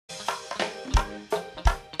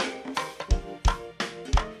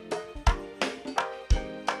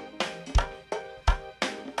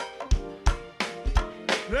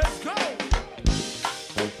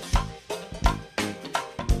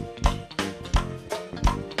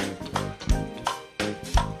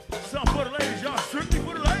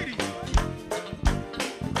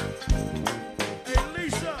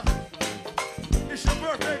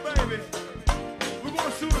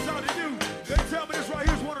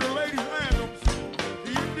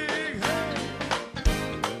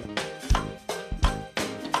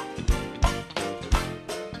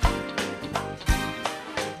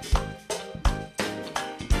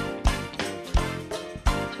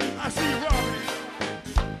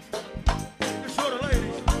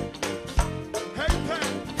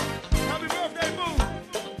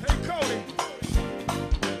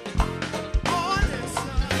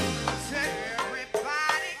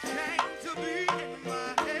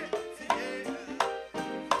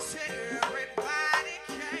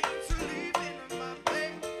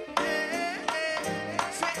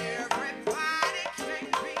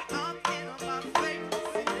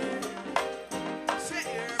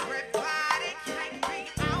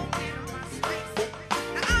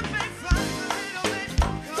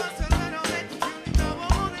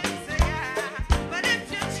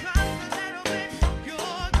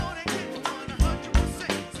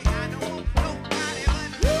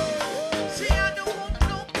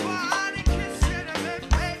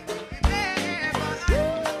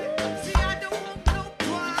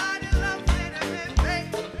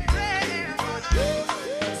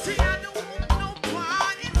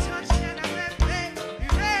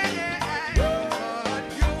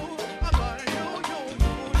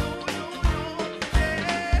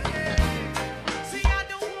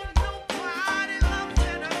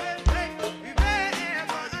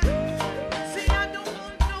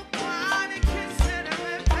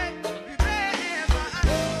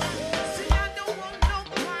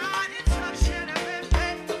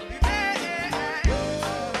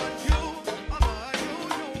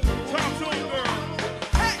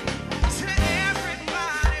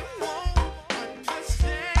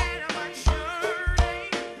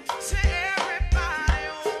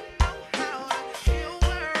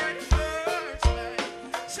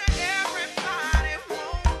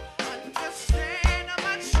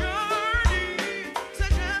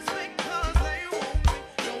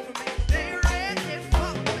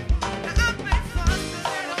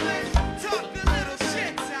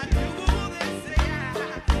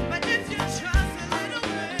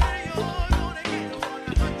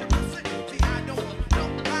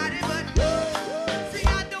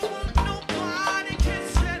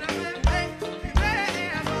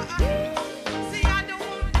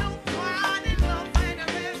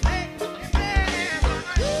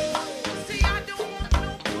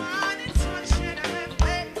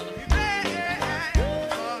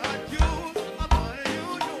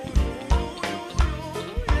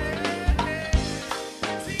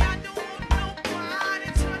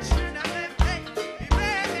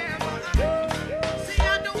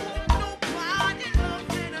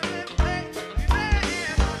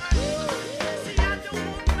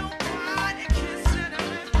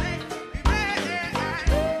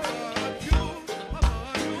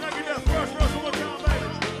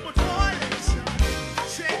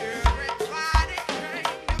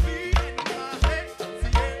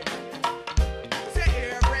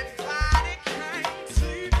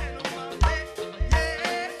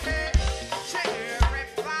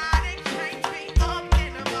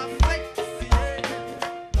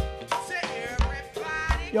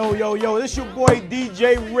Yo, this your boy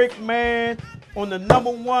DJ Rick, man, on the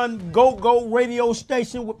 #1 Go-Go radio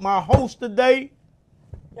station with my host today.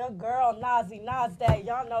 Your girl, Nazi Nasdaq.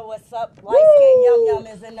 Y'all know what's up. Light Skin Yum Yum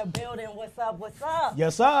is in the building. What's up?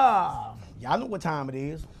 Yes, sir. Y'all know what time it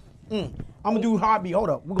is. I'm going to do heartbeat. Hold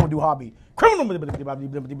up. We're going to do heartbeat. On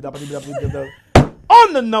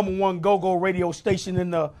the #1 Go-Go radio station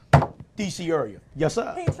in the D.C. area. Yes,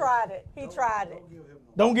 sir. He tried it.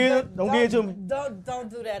 Don't give it to me. Don't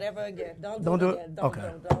do that ever again. Don't do it again. Don't do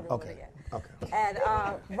it again. Okay. And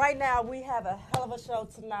right now we have a hell of a show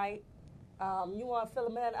tonight. You want to fill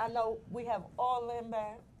them in? I know we have All In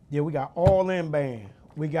Band. Yeah, we got All In Band.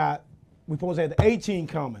 We supposed to have the 18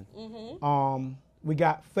 coming. Mm-hmm. We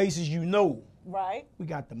got Faces You Know. Right. We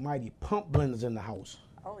got the mighty Pump Blenders in the house.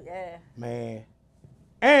 Oh, yeah. Man.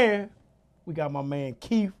 And we got my man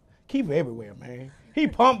Keith. Keith everywhere, man. He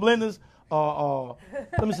Pump Blenders.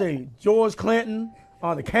 Let me see, George Clinton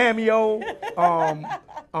on the cameo.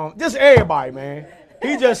 Just everybody, man.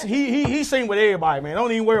 He sing with everybody, man. Don't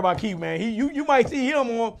even worry about Keith, man. You might see him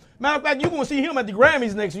on. Matter of fact, you're gonna see him at the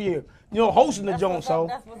Grammys next year. You know, hosting the joint. So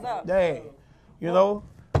that's what's up. Yeah, you know.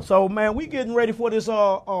 So man, we getting ready for this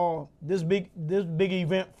this big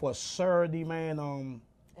event for Saturday, man.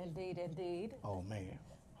 Indeed. Oh man,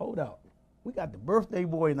 hold up. We got the birthday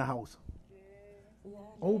boy in the house. Yeah,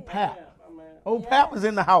 Old Pap. Old Pap is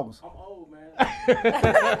in the house. I'm old, man.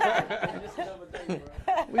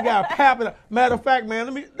 We got Pap. Matter of fact, man,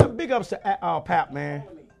 let me big ups to Pap, man.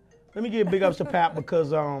 Let me give big ups to Pap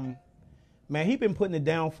because, man, he been putting it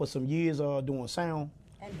down for some years doing sound.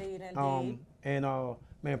 Indeed. And,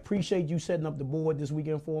 man, appreciate you setting up the board this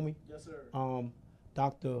weekend for me. Yes, sir.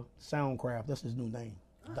 Dr. Soundcraft, that's his new name.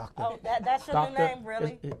 Doctor. Oh, that's your new name,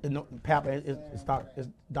 really? Pap, it's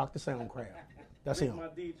Dr. Soundcraft. That's him. My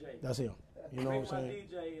DJ. That's him. You know what I'm saying? My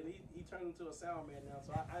DJ, and he turned into a sound man now,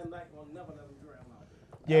 so I'm not gonna never let him drown out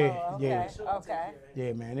Yeah. there. Okay.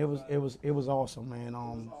 Yeah, man. It was awesome, man.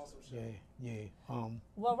 Awesome shit. Yeah.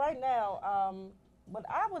 Well, right now, what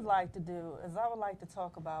I would like to do is I would like to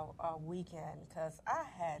talk about our weekend because I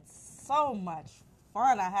had so much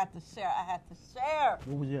fun. I had to share.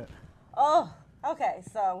 What was that? Oh, okay.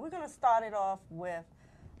 So we're gonna start it off with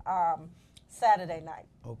Saturday night.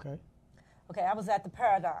 Okay. Okay, I was at the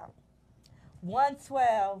Paradigm.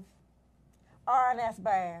 112 R&S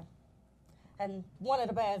band, and one of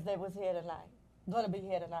the bands that was here tonight, gonna be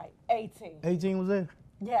here tonight, 18. 18 was there?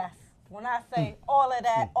 Yes. When I say all of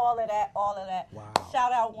that. Wow.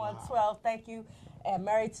 Shout out 112, thank you, and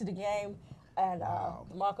Married to the Game, and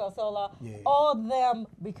Marco Sola, all of them,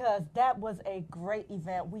 because that was a great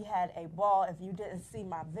event. We had a ball. If you didn't see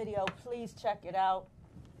my video, please check it out.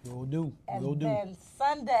 We'll do. And then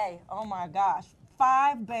Sunday, oh my gosh,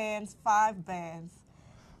 5 bands,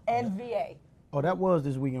 NVA. Oh, that was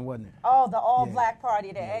this weekend, wasn't it? Oh, the all-black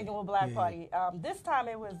party, the annual black party. This time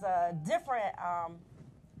it was a different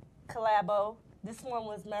collabo. This one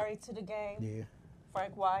was Married to the Game,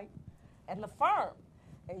 Frank White, and The Firm.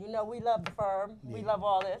 And you know we love The Firm. Yeah. We love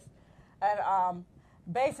all this. And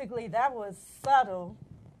basically that was subtle.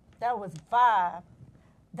 That was Vibe.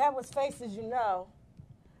 That was Faces You Know.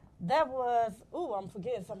 That was, I'm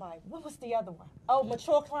forgetting somebody. What was the other one? Oh,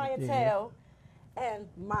 Mature Clientele and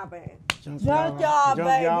my band. Junkyard, baby.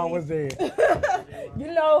 Junkyard was there.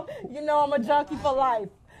 You know I'm a junkie for life.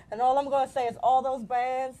 And all I'm going to say is all those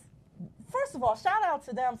bands, first of all, shout out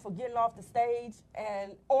to them for getting off the stage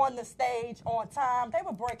and on the stage on time. They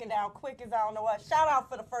were breaking down quick as I don't know what. Shout out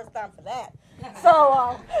for the first time for that.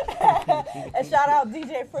 So, and shout out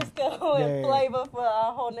DJ Frisco and Flavor for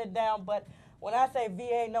holding it down. But when I say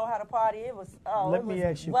VA know how to party, it was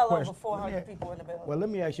well over 400 people in the building. Well, let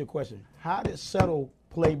me ask you a question. How did Settle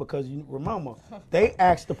play? Because you remember, they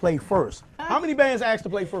asked to play first. How many bands asked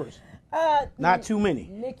to play first? Not too many.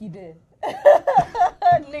 Nikki did.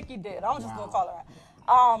 Nikki did. I'm just going to call her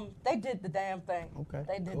out. They did the damn thing. Okay.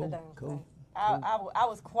 They did the damn thing. Cool. I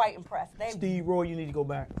was quite impressed. Steve Roy, you need to go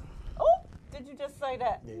back. Oh, did you just say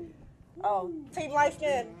that? Yeah. Oh, Team Light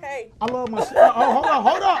Skin, hey. I love my.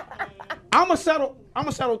 Hold up. I'm a settle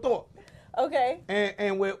thought. Okay.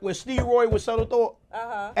 And with Steve Roy with Settle Thought,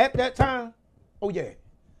 at that time,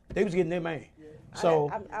 they was getting their man. Yeah.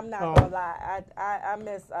 So I'm not gonna lie, I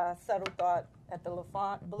miss Settle Thought at the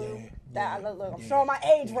LaFont Blue. Look, I'm showing my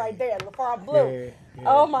age right there, LaFont Blue. Yeah.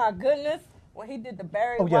 Oh my goodness, when he did the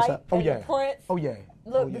Barry White and the Prince. Oh yeah.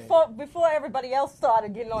 Look, before everybody else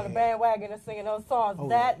started getting on the bandwagon and singing those songs,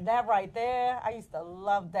 that right there, I used to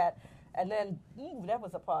love that. And then, that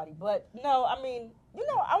was a party. But no, I mean,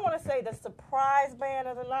 I want to say the surprise band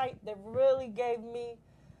of the night that really gave me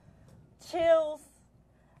chills,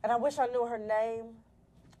 and I wish I knew her name,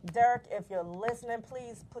 Derek, if you're listening,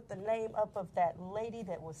 please put the name up of that lady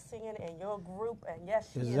that was singing in your group. And yes,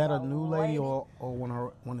 she is that a new lady or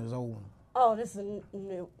one is old one? Oh, this is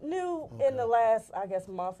new Okay. in the last, I guess,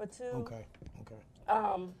 month or two. Okay.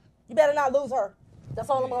 You better not lose her. That's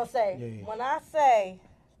all I'm gonna say. Yeah. When I say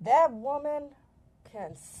that woman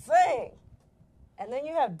can sing, and then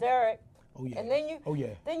you have Derek, Oh yeah. and then you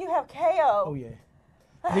yeah. then you have KO. Oh yeah.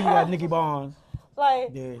 Then you got Nikki Barnes. Like,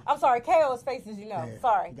 Yeah. I'm sorry, KO's Faces, you know. Yeah.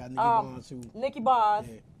 Sorry. You got Nikki Barnes too. Nikki Barnes.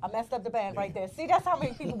 Yeah. I messed up the band right there. See, that's how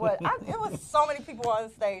many people were. It was so many people on the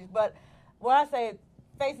stage. But when I say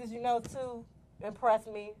Faces, you know, too, impressed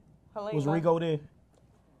me. Helena. Was Rico there?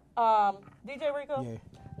 DJ Rico? Yeah.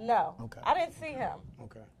 No. Okay. I didn't see him.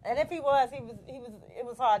 Okay. And if he was, it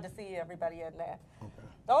was hard to see everybody in there. Okay.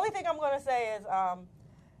 The only thing I'm going to say is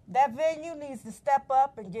that venue needs to step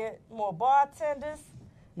up and get more bartenders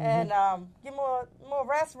and get more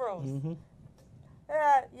restrooms. Mm-hmm.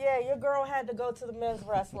 Yeah, your girl had to go to the men's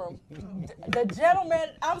restroom. The gentleman,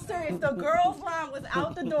 I'm serious, the girls' line was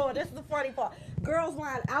out the door. This is the funny part. Girls'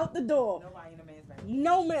 line out the door. Nobody in the men's restroom.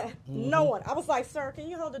 No man, no one. I was like, sir, can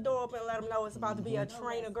you hold the door open and let them know it's about to be a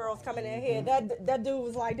train of girls coming in here? That dude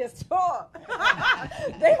was like this, sure.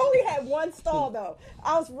 They only had one stall though.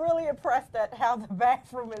 I was really impressed at how the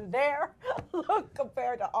bathroom in there looked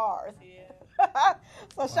compared to ours. Yeah.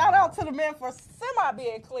 So shout out to the men for semi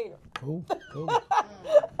being clear. Cool.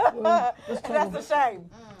 And that's a shame.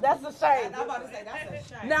 That's a shame. I'm about to say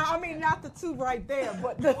that's a shame. Now, I mean, not the two right there,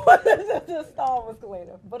 but the stall was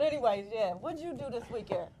cleaner. But anyways, yeah. What'd you do this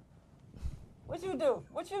weekend? What you do?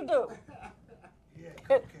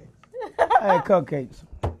 I had cupcakes.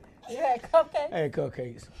 You had cupcakes? I had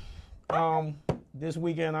cupcakes. This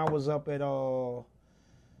weekend I was up at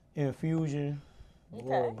Infusion. Okay.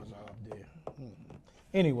 Where was I up there?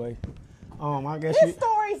 Anyway, I guess His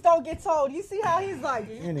stories don't get told. You see how he's like,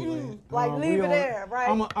 anyway, leave it there, right?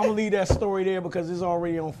 I'm gonna leave that story there because it's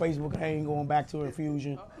already on Facebook. I ain't going back to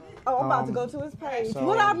Infusion. Oh, I'm about to go to his page. so-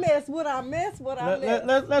 What I miss?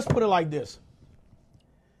 Let's put it like this.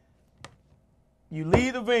 You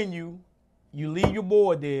leave the venue, you leave your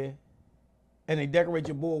board there, and they decorate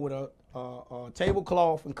your board with a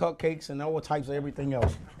tablecloth and cupcakes and all types of everything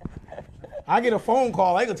else. I get a phone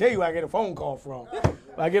call. I can tell you where I get a phone call from.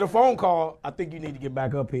 I get a phone call. I think you need to get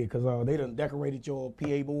back up here because they done decorated your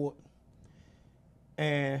PA board.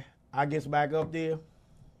 And I gets back up there.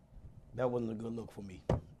 That wasn't a good look for me.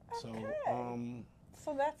 So,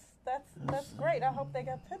 So that's great. I hope they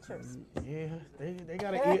got pictures. yeah, they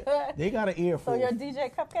got an ear So for you're it.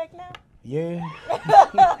 DJ Cupcake now? Yeah,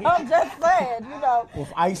 I'm just saying, you know.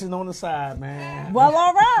 with icing on the side, man. Well,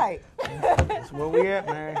 all right. That's where we at,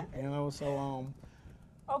 man. You know, so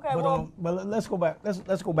Okay, but let's go back.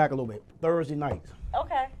 Let's go back a little bit. Thursday nights.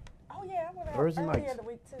 okay. Oh yeah, I went out Thursday earlier nights in the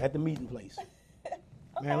week too. at the meeting place.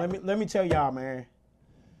 Okay. Man, let me tell y'all, man.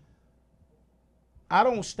 I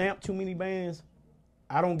don't stamp too many bands.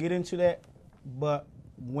 I don't get into that. But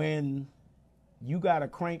when you got a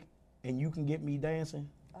crank and you can get me dancing,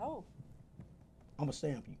 Oh, I'm gonna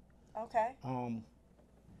stamp you. okay.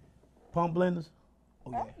 Pump blenders.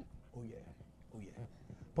 Oh yeah. Oh. Oh yeah. Oh yeah.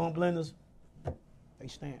 Pump blenders. They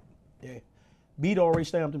stamp. Yeah. Beat already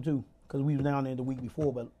stamped them too, because we was down there the week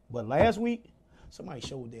before. But last week, somebody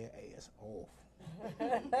showed their ass off.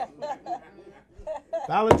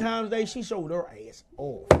 Valentine's Day, she showed her ass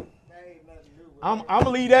off. I'm gonna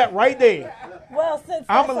leave that right there. Well, since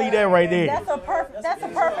I'm gonna leave that right there. That's a perfect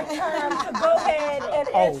time to go ahead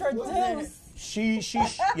and introduce. She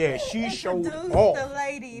showed Introduce off. the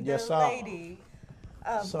lady, Yes, sir.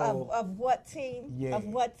 of, So- of what team? Yeah. Of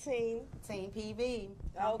what team? Team PV.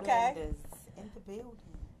 Okay. Blenders in the building.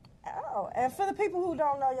 Oh, and for the people who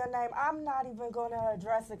don't know your name, I'm not even going to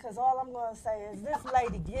address it because all I'm going to say is this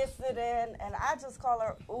lady gets it in, and I just call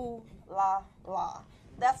her ooh la la.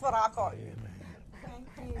 That's what I call you. Yeah, man.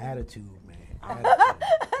 Thank you. Attitude, man.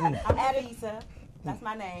 I'm Nafisa. That's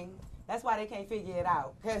my name. That's why they can't figure it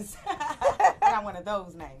out, because I got one of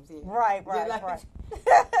those names. Yeah. Right. I'm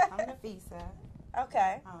Nafisa.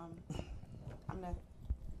 Okay. I'm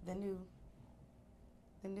the new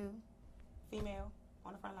female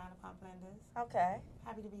on the front line of Pump Blenders. Okay.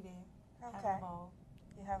 Happy to be there. Okay. Having a ball.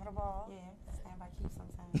 You having a ball? Yeah. Stand by Keith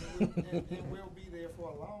sometimes. And we'll be there for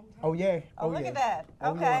a long time. Oh yeah. Oh, look yeah. at that.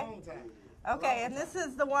 Oh, Okay. yeah. Long time. Okay, and this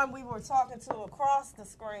is the one we were talking to across the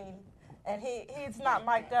screen, and he's not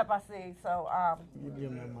mic'd up, I see. So You give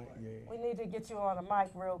him that mic, yeah. we need to get you on the mic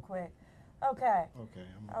real quick. Okay. Okay.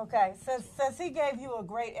 Okay. Since he gave you a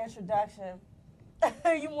great introduction,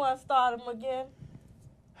 you want to start him again?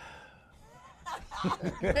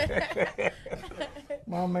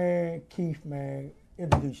 My man Keith, man,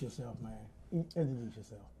 Introduce yourself, man. Introduce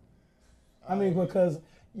yourself. I mean, because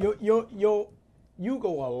you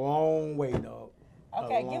go a long way, dog.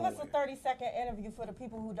 Okay, give us a 30-second interview for the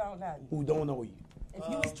people who don't know you. Who don't know you. If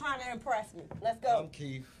you was trying to impress me, let's go. I'm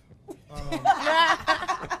Keith.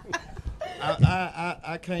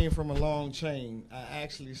 I came from a long chain. I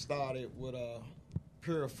actually started with a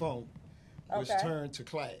pure funk, which turned to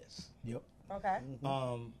class. Yep. Okay.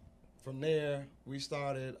 From there, we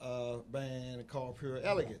started a band called Pure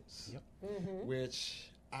Elegance, which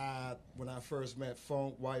when I first met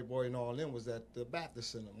funk, white boy, and all them was at the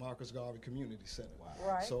Baptist Center, Marcus Garvey Community Center. Wow.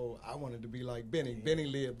 Right. So I wanted to be like Benny. Benny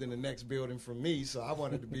lived in the next building from me, so I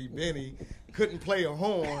wanted to be Benny. Couldn't play a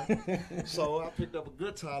horn, so I picked up a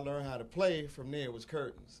guitar, learned how to play. From there, it was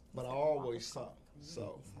curtains, but I always sung.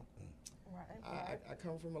 So I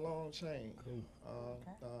come from a long chain.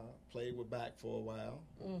 Played with Back for a while.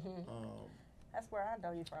 That's where I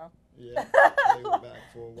know you from. Yeah, played with Back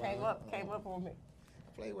for a while. Came up on me.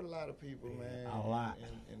 Played with a lot of people, man. A lot.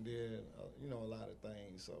 And did, a lot of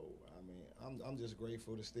things. So, I mean, I'm just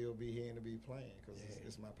grateful to still be here and to be playing because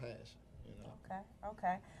it's my passion, you know.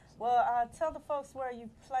 Okay. Well, tell the folks where you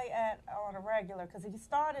play at on a regular because he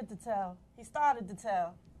started to tell.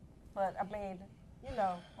 But, I mean,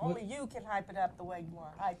 only you can hype it up the way you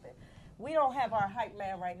want to hype it. We don't have our hype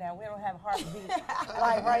man right now. We don't have Heartbeat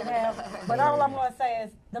like right now. But all I'm going to say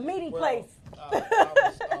is the meeting place.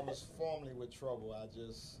 I was formerly with Trouble. I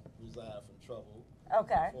just resigned from Trouble.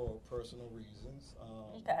 Okay. For personal reasons.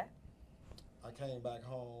 Okay. I came back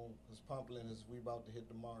home because Pumplin we about to hit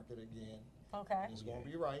the market again. Okay. And it's going to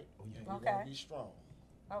be right. And we're going to be strong.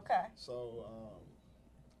 Okay. So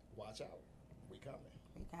watch out. We coming.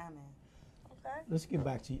 Okay. Let's get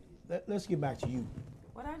back to you. Let's get back to you.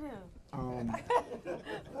 What I do?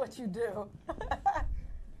 What you do?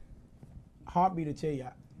 Heartbeat to tell you,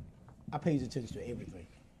 I pays attention to everything.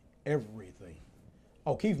 Everything.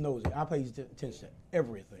 Oh, Keith knows it. I pays attention to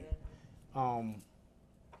everything.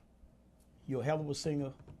 You're a hell of a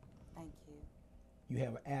singer. Thank you. You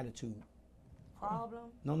have an attitude.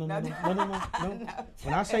 Problem? No.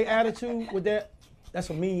 When I say attitude with that's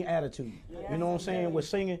a mean attitude. You know what I'm saying? With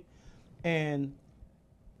singing. And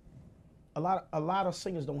a lot of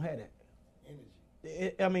singers don't have that.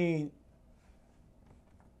 I mean,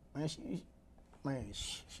 man, she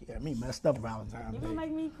had me messed up Valentine's Day. You gonna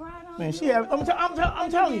make me cry, don't Man, you? she had.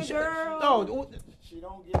 I'm telling you, girl. no. She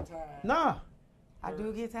don't get tired. Nah. I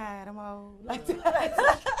do get tired. I'm old.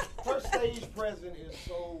 Her stage presence is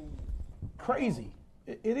so Crazy.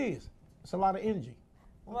 It is. It's a lot of energy.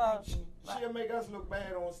 Well, she'll make us look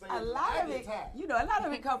bad on stage. A lot of it, a lot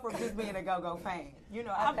of it come from just being a go-go fan.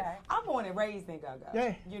 I'm born and raised in go-go.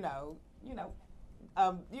 Yeah.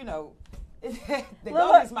 The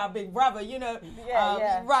go is my big brother.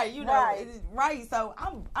 Right. Right. So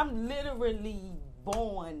I'm literally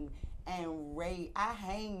born and raised. I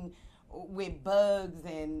hang with Bugs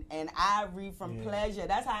and Ivory from Pleasure.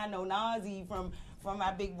 That's how I know Nazi from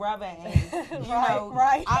my big brother. And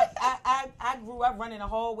right. I grew up running the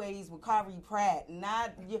hallways with Kari Pratt, and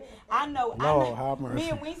I know. Me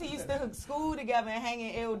and Wincy used to hook school together and hang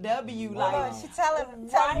in LW. She tell it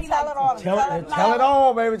all. Tell it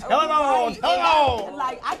all, baby. Tell it all.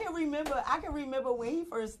 Like I can remember when he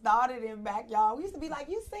first started in Backyard. We used to be like,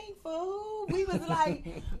 "You sing for who?" We was like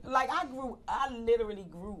I literally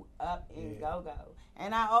grew up in go-go.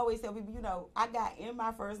 And I always tell people, I got in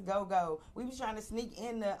my first go-go. We was trying to sneak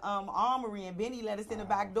in the armory, and Benny let us in the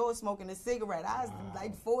back door smoking a cigarette. I was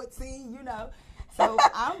like 14, So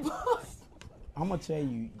I'm going to tell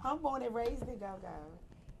you. I'm born and raised in go-go.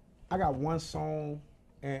 I got one song,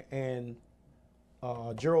 and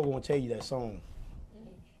Gerald going to tell you that song.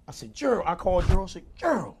 I said, Gerald. I called Gerald. I said,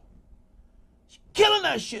 Gerald, she killing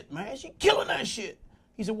that shit, man. She killing that shit.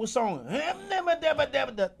 He said, what song?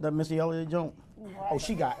 The Missy Elliott joint. Oh,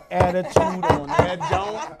 she got attitude on that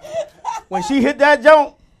joint. When she hit that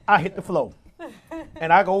joint, I hit the floor.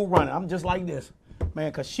 And I go running. I'm just like this. Man,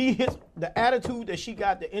 because she hits the attitude that she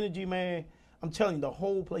got, the energy, man. I'm telling you, the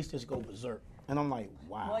whole place just go berserk. And I'm like,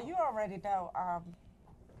 wow. Well, you already know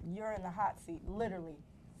you're in the hot seat, literally.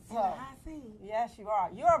 So, in the hot seat? Yes, you are.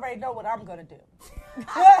 You already know what I'm going to do.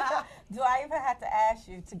 Do I even have to ask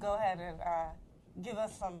you to go ahead and give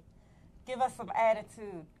us some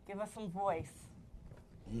attitude, give us some voice?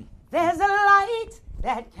 There's a light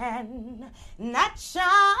that can not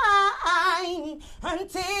shine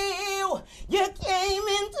until you came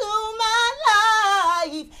into my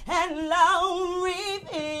life and long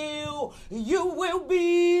reveal you will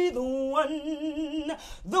be the one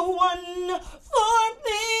for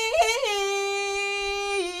me,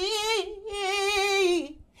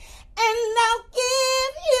 and I'll give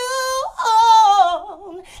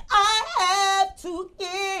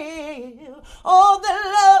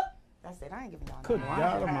Good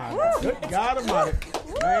God Almighty. Good God Almighty.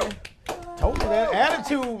 Man. Told you that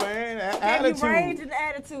attitude, man. That attitude. Rage and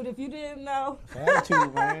attitude, if you didn't know.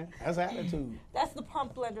 Attitude, man. That's attitude. That's the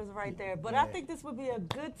pump blenders right there. But I think this would be a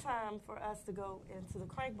good time for us to go into the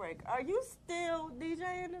crank break. Are you still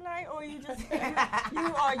DJing tonight, or are you just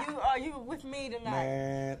are you with me tonight?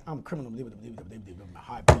 Man, I'm criminal.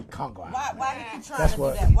 Heartbeat Congo. Why do you keep trying That's to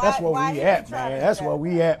what. do that? That's where we at, man. That's where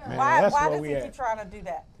we at, man. That's Why where does we he at. keep trying to do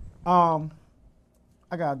that?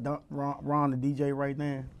 I got Ron the DJ right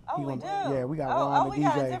now. Oh, we do? Yeah, we got Ron the we DJ.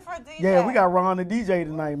 got a different DJ. Yeah, we got Ron the DJ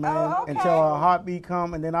tonight, man. Oh, okay. Until our heartbeat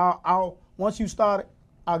come, and then I'll once you start it,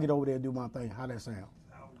 I'll get over there and do my thing. How that sound?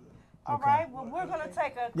 All Okay. right. Well, we're gonna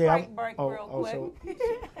take a crank break real quick.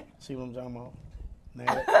 See what I'm talking about?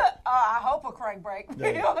 I hope a crank break.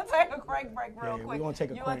 Yeah. We're gonna take a crank break real quick. We're gonna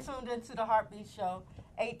take a you crank. are tuned into the Heartbeat Show,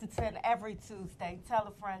 8 to 10 every Tuesday. Tell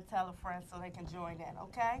a friend, so they can join in.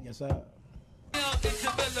 Okay? Yes, sir.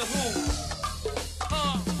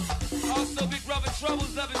 Also, big brother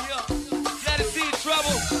Trouble's up in here. Glad to see you,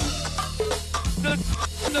 Trouble.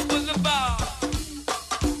 The boulevard.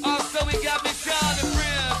 Also, we got Michelle and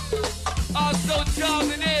friends. Also, Charles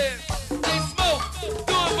and Ed. They smoke.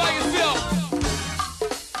 Do it by yourself.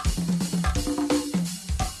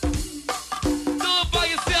 Do it by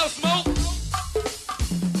yourself, Smoke.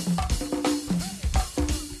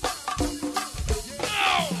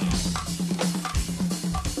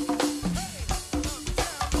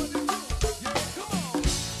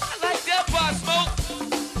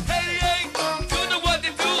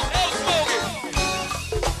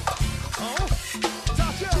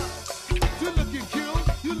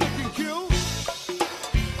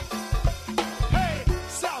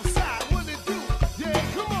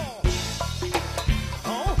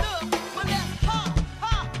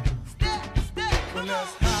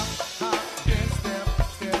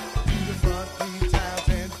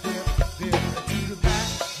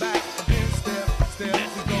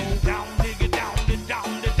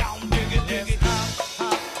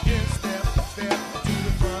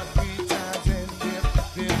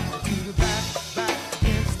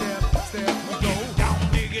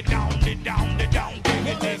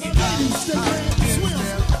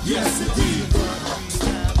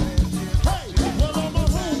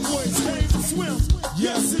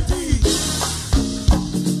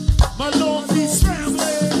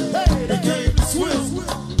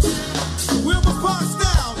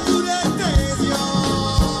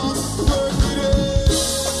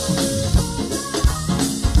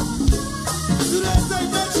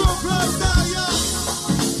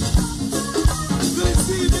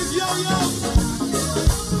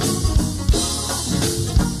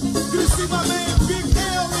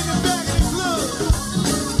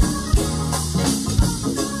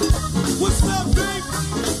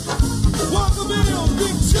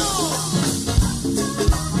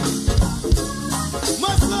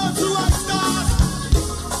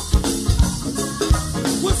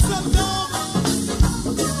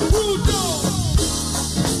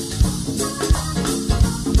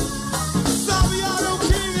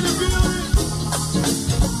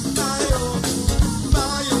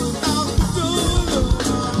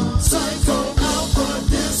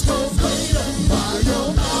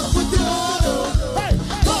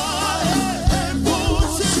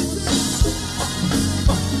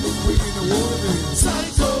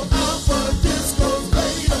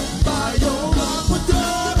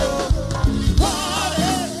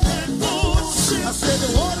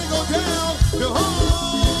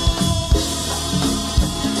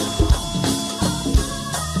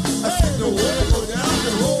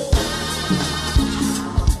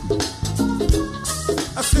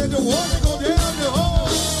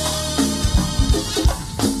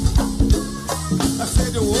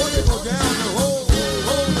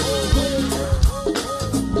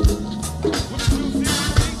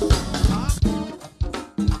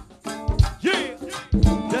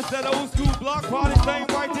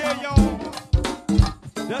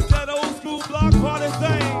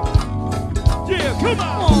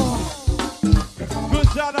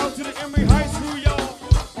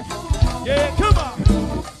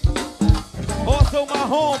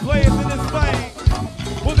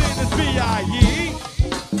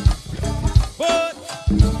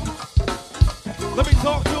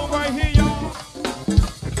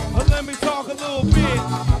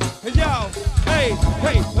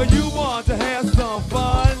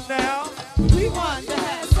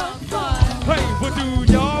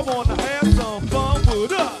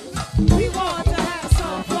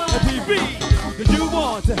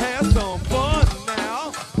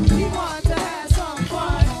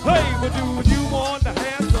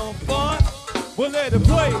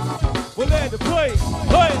 We'll let it play.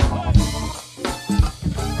 Hey.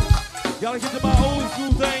 Y'all get to my old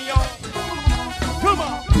school thing, y'all. Come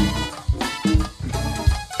on.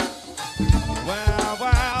 Wow,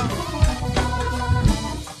 wow.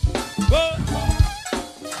 But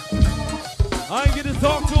I ain't get to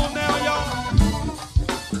talk to him now, y'all.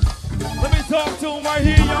 Let me talk to him right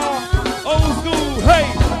here, y'all. Old school, hey,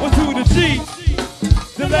 1 to the G.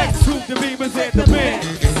 The next troop, the beamers and the bands.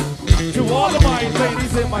 To all of my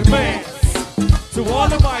ladies and my man. To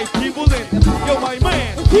all of my people and yo, my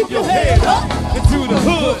man. Keep your head up into the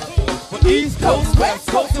hood. For East Coast, West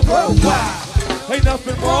Coast, and worldwide. Ain't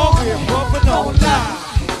nothing wrong with bumping on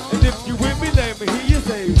live. And if you with me, let me hear you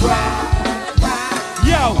say ride.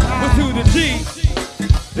 Yo, 1 to the G.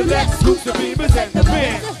 The next troop, the beamers and the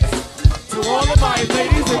bands. To all of my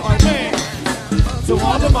ladies and my man. To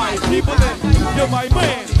all of my people and you're my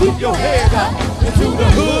man. Keep your head up into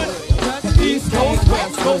the hood. East Coast,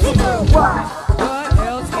 West Coast, and worldwide. What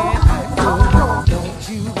else can I do? Don't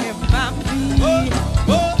you hear my plea?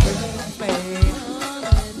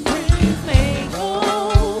 Please make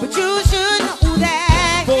but you should know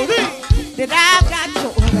that I've got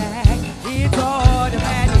your back. It's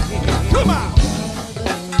automatic. Come on.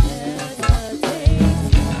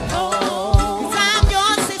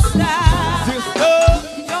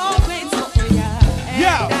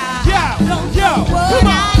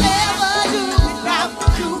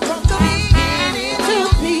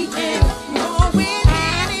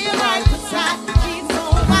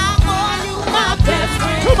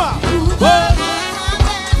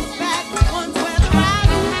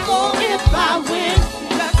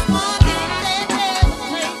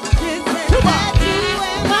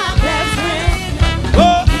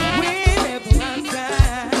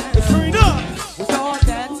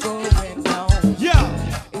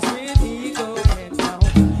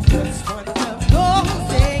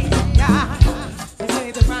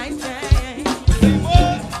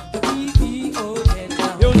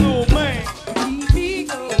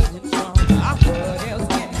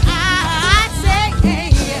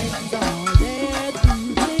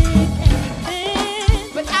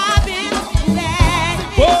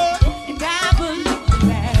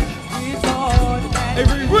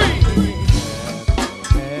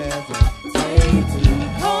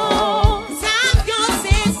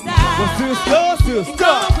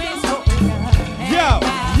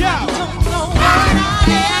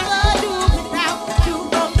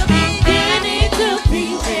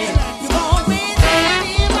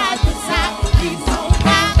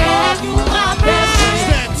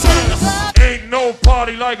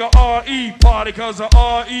 Like a RE party, cause a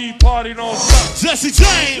RE party don't stop. Jesse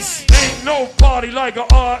James! Ain't no party like a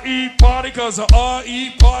RE party, cause a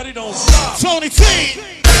RE party don't stop. Tony T!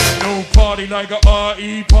 Ain't no party like a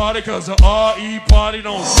RE party, cause a RE party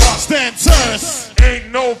don't stop. Stan Turris!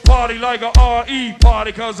 Ain't no party like a RE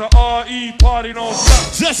party, cause a RE party don't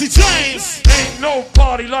stop. Jesse James! Ain't no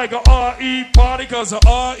party like a RE party, cause a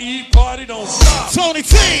RE party don't stop. Tony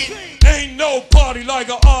T! Ain't no party like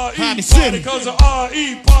a RE party, cause a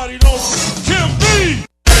RE party don't stop. Kim B!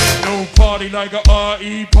 No party like a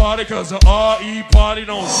RE party, cause a RE party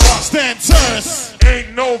don't stop. Stan Turris!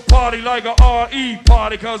 Ain't no party like a RE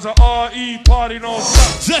party, cause a RE party don't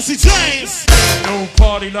stop. Jesse James! No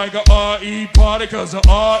party like a RE party, cause a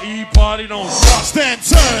RE party don't stop. Stan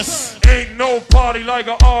Turris! Ain't no party like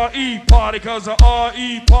a RE party, cause a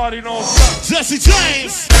RE party don't stop. Jesse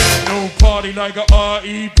James! No party like a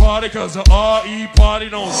RE party, cause a RE party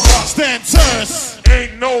don't stop. Stan Turris!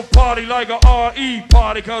 Ain't no party like a RE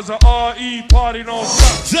party, cause a RE party don't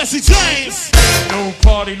stop. Jesse James! No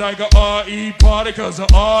party like a RE party, cause a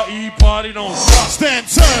RE party don't stop. Stan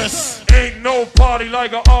Turris! Ain't no party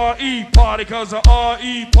like a RE party, cause a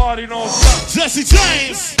RE party don't stop. Jesse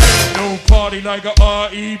James! No party like a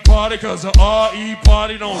RE party, cause a RE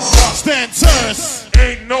party don't stop. Stan Turris!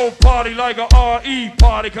 Ain't no party like a RE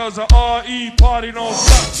party, cause a RE party don't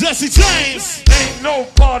stop. Jesse James! Ain't no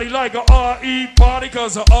party like a RE party,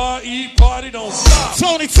 cause a RE party don't stop.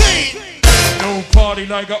 Tony T! No party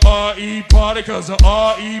like a RE party, cause a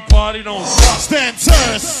RE party don't stop. Stan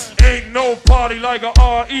Turris! Ain't no party like a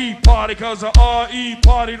RE party, cause a RE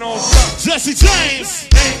party don't stop. Jesse James!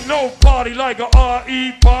 Ain't no party like a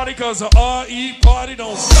RE party, cause a RE party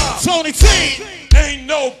don't stop. Tony T! Ain't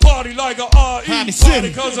no party like a RE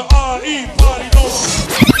party, cause a RE party don't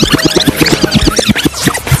stop.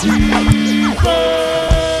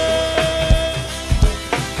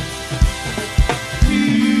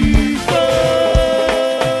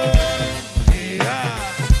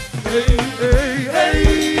 Hey.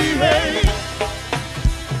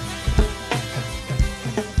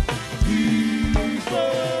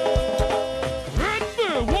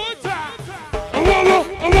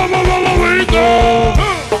 go.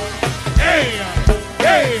 Hey,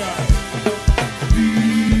 hey.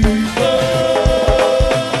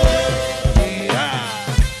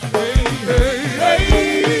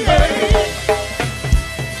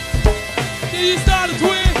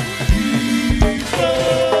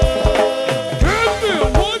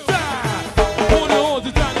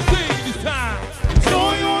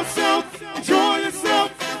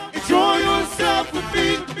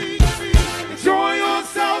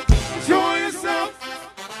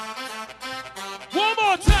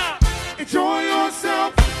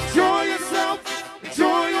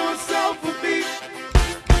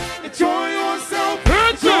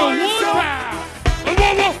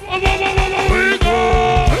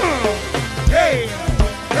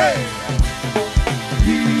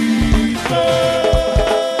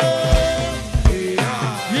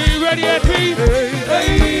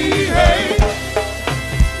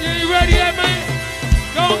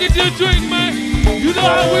 Get you a drink, man. You know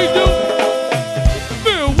how we do.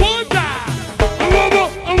 Feel one time.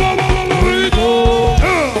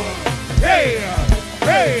 Hey,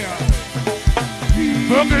 hey.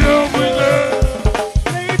 Fuck it up with that.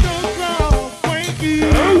 Lay those claws, Frankie.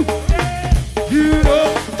 Get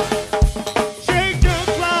up. Shake your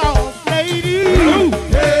claws, lady.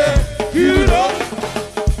 Yeah, get up.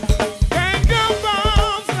 Hang your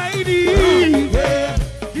bombs, lady. Yeah,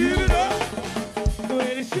 get up.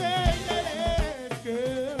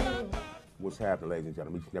 What's happening, ladies and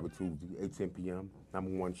gentlemen? Each and every Tuesday, 8:10 p.m.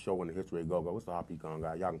 #1 show in the history of go-go. What's the hot pecan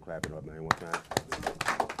guy? Y'all can clap it up, man, one time.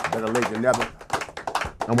 Better late than never.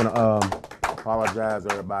 I want to apologize,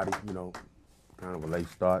 everybody. You know, kind of a late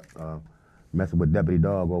start. Messing with Deputy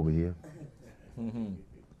Dog over here.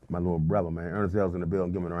 My little brother, man. Ernest L's in the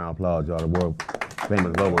building. Give him a round of applause, y'all. The world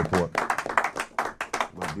famous Logo Report.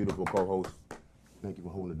 My beautiful co-host. Thank you for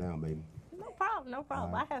holding it down, baby. No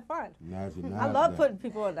problem. I had fun. Nasdaq. I love putting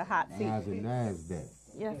people in the hot seat. Nasdaq.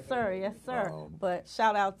 Yes, sir. Yes, sir. But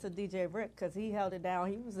shout out to DJ Rick because he held it down.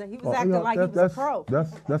 He was acting like he was a pro.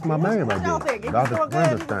 That's my man right there. Dr.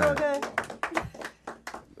 Frankenstein. Good.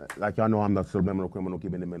 Like y'all know, I'm the subliminal criminal,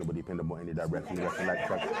 keeping the minute, but dependable any direction.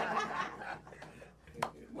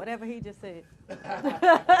 Whatever he just said.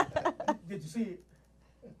 Did you see it?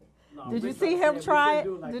 No, Did you see him try it?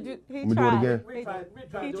 Like Did you? He do tried it it. again.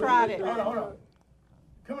 He tried it. Hold on.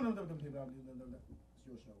 Come on, it's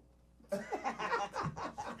your show.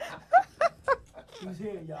 He's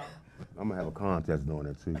here, y'all. I'm gonna have a contest doing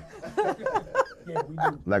that too. Yeah, we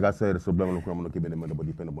do. Like I said, the subliminal criminal, keeping the minute, but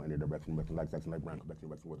dependable any direction, like section, like brand, correction,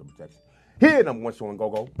 words of protection. Here, #1 show in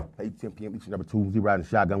go-go, 8:10 p.m. each and every Tuesday, riding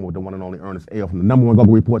shotgun with the one and only Ernest L. from the #1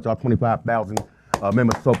 go-go report, y'all 25,000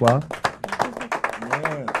 members so far.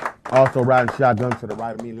 Also riding shotgun to the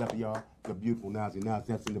right of me and left of y'all, the beautiful Nazi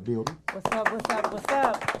that's in the building. What's up?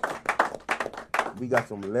 We got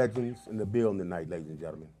some legends in the building tonight, ladies and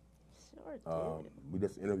gentlemen. Sure. We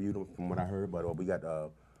just interviewed them from what I heard, but we got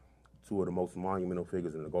two of the most monumental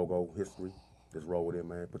figures in the go-go history. Just roll with it,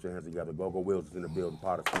 man. Put your hands together. Go-Go Wills is in the building,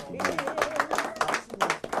 part of CCU.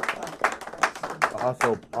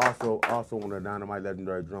 Also one of the dynamite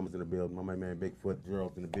legendary drummers in the building. My man Bigfoot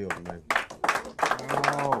Gerald's in the building, man.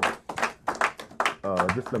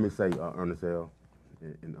 Just let me say, Ernest L.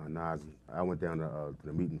 and Nazi, I went down to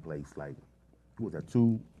the meeting place like, what was that,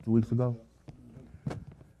 two weeks ago?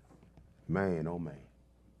 Man, oh man.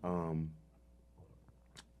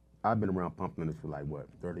 I've been around pumping this for like, what,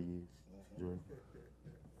 30 years? Sure.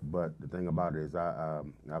 But the thing about it is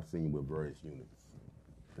I've seen you with various units.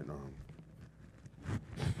 And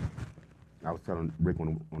I was telling Rick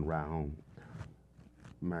on the ride home,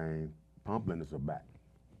 man, Pumplin is a back.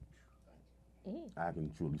 I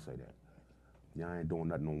can truly say that. Y'all ain't doing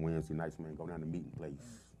nothing on Wednesday nights, man. Go down to meeting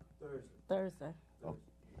place. Thursday. Oh.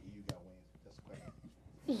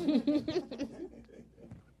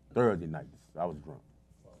 Thursday nights. I was drunk.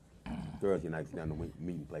 Thursday nights down the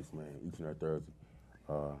meeting place, man. Each and every Thursday.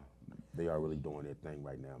 They are really doing their thing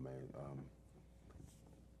right now, man.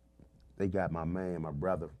 They got my man, my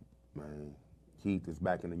brother, man. Keith is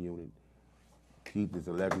back in the unit. Keith is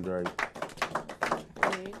a legendary.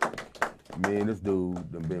 Me and this dude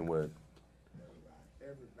done been with.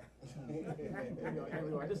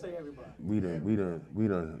 Everybody. Just say everybody. We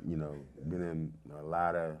done, you know, been in a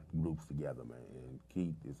lot of groups together, man. And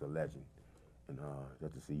Keith is a legend. And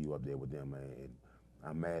just to see you up there with them, man. And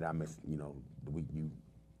I'm mad I missed, you know, the week you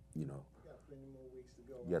know. We got plenty more weeks to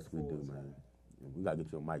go. Yes, we do, man. And we gotta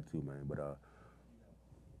get you a mic too, man. But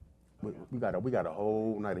we got a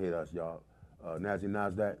whole night ahead of us, y'all.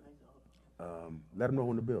 Nasdaq. Let them know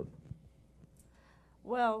who in the building.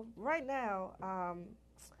 Well, right now,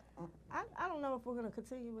 I don't know if we're gonna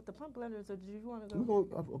continue with the pump blenders or do you want to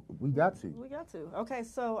go? We got to. We got to. Okay,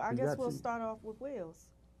 so I guess we'll start off with Wills.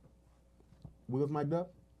 Wills mic'd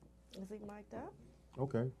up? Is he mic'd up?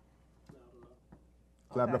 Okay.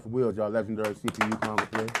 Clap it up for Wills, y'all. Legendary CPU Congo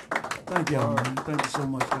player. Thank y'all, man. Thank you so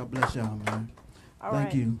much. God bless y'all, man.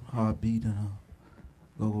 Thank you, Heartbeat and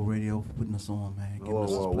Go-Go Radio for putting us on, man. Giving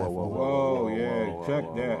us this platform. Whoa, yeah. Check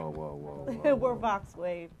that. We're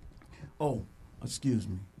VoxWav. Oh, excuse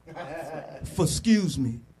me. Excuse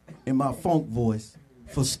me in my funk voice.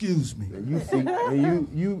 Excuse me. And you see, and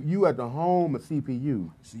you at the home of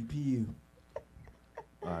CPU. CPU.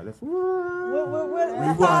 All right, let's We'll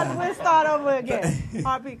start over again.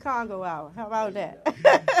 Heartbeat Congo Hour. How about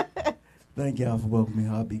that? Thank y'all for welcoming me,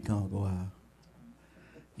 Heartbeat Congo Hour.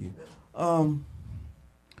 Yeah.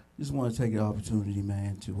 Just want to take the opportunity,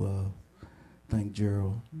 man, to thank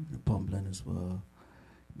Gerald, the Pump Blenders, for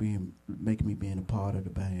making me being a part of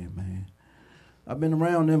the band, man. I've been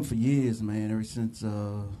around them for years, man, ever since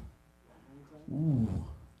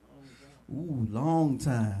long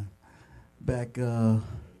time. Back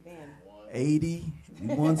 80,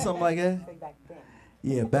 something like that?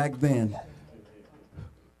 Yeah, back then.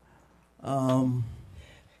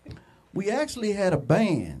 We actually had a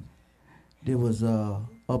band that was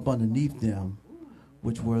up underneath them,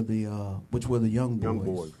 which were the young boys. Young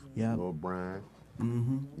boys. Yeah. Little Brian.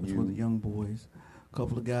 Which were the young boys. A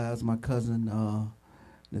couple of guys, my cousin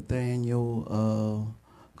Nathaniel,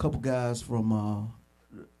 a couple guys from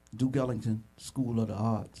Duke Ellington School of the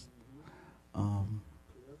Arts.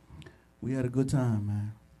 We had a good time,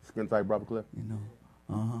 man. Skin tight, Brother Cliff. You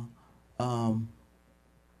know.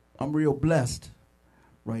 I'm real blessed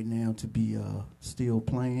right now to be still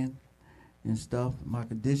playing and stuff. My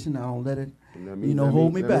condition, I don't let it,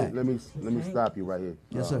 hold me back. Let me stop you right here.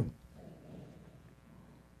 Yes, sir.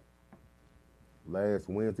 Last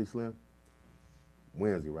Wednesday, Slim?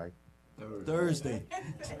 Wednesday, right? Thursday.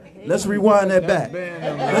 Let's rewind that back.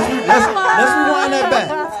 Let's rewind that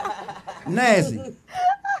back. Nazi.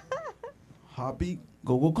 Heartbeat,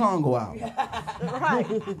 Go Congo out.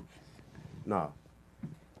 Right. Nah.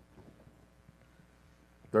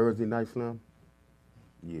 Thursday night, Slim?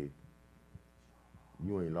 Yeah.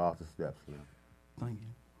 You ain't lost a step, Slim. Thank you.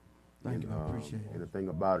 Thank you. I appreciate it. And the thing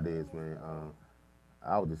about it is, man,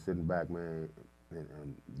 I was just sitting back, man,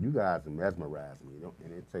 and you guys have mesmerized me.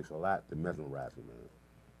 And it takes a lot to mesmerize me, man.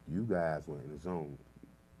 You guys were in the zone.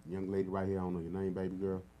 Young lady right here, I don't know your name, baby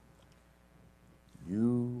girl.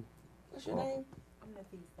 What's your name?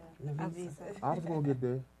 Nafisa. I was going to get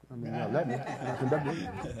there. I mean, let me. I conduct it.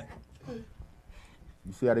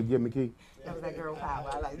 You see how they give me, Key? That was that girl power.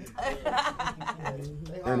 I like it.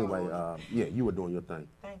 Anyway, yeah, you were doing your thing.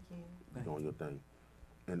 Thank you. Doing your thing.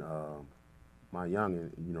 And my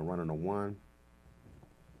youngin', running a one.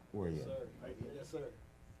 Where he at? Yes, sir.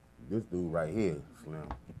 This dude right here, Slim,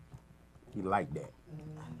 he like that.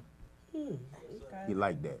 He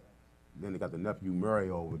like that. Then they got the nephew Murray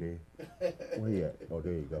over there. Where he at? Oh,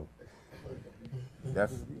 there you go.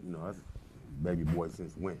 That's baby boy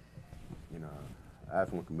since when. I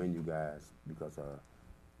just want to commend you guys because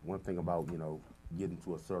one thing about, getting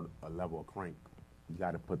to a level of crank, you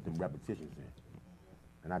got to put them repetitions in.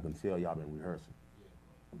 And I can tell y'all been rehearsing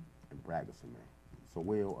and practicing, man. So,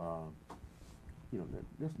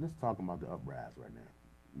 let's talk about the uprise right now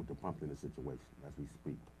with the pump in the situation as we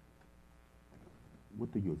speak.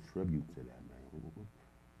 What do you attribute to that, man?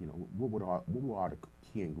 What are the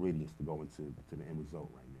key ingredients to go into the end result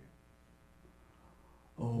right now?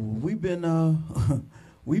 Oh, we've been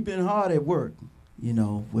hard at work,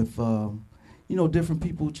 with different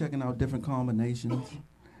people checking out different combinations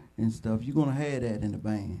and stuff. You're gonna have that in the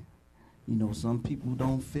band. Some people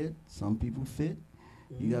don't fit, some people fit.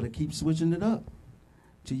 You gotta keep switching it up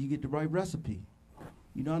till you get the right recipe.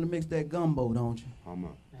 You know how to mix that gumbo, don't you? How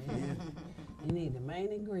much? Yeah. You need the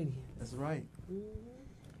main ingredient. That's right.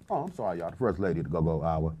 Oh, I'm sorry, y'all. The first lady of the Go-Go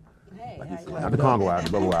Hour. Hey, Not the Congo Hour, the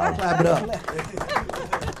Go-Go Hour. Clap it up.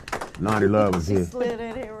 Lonnie Love is here. Slid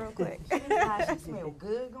in here real quick. She smell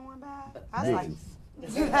good going by. I was like,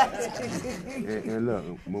 and look,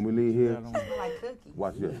 when we leave here, like cookies.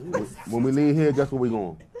 watch this. When we leave here, guess where we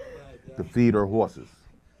going? To feed our horses.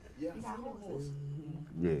 You got horses.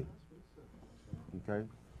 Yeah. Okay?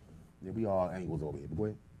 Yeah, we all angles over here. But go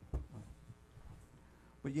ahead.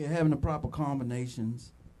 But yeah, having the proper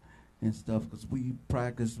combinations and stuff, because we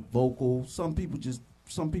practice vocal. Some people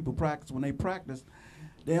practice, when they practice,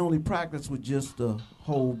 they only practice with just the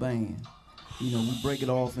whole band. We break it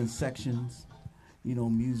off in sections,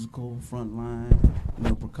 musical, front line,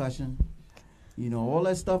 percussion. All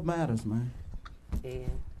that stuff matters, man. Yeah.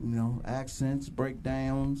 You know, accents,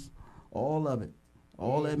 breakdowns, all of it.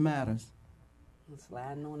 All that matters.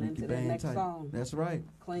 Sliding on Make into your the band next tight. song. That's right.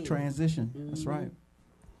 Clean. Transition. That's Mhm. right.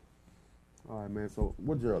 All right, man. So,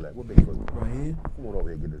 what Gerald at? What big foot? Right here. Come on over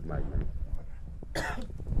here and get this mic, man.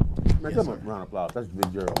 Man, give him a round of applause. That's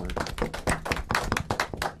Big Gerald, man.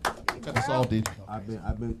 Cut us off, DJ.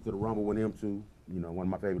 I've been to the Rumble with him too. You know, one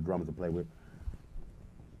of my favorite drummers to play with.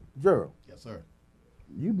 Gerald. Yes, sir.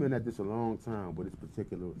 You've been at this a long time with this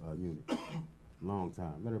particular unit. Long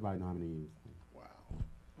time. Let everybody know how many years. Wow.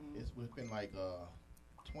 It's been like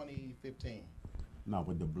 2015. No,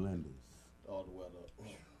 with the blenders. All the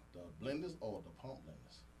blenders or the pump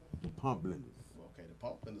blenders? The pump blenders. Okay, the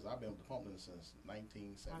pump blenders. I've been with the pump blenders since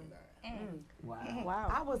 1979. Wow.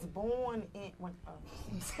 I was born in when. Oh.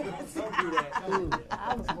 Don't do that.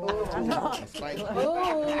 I was born. I know. It's like, I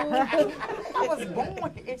was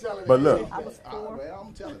born in. But look. I was 4. well,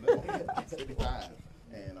 I'm telling you, 55.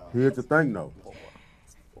 And Here's the thing, though.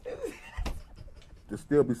 To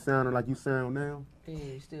still be sounding like you sound now, Yeah,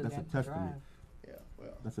 you still that's a got the testament. drive. yeah,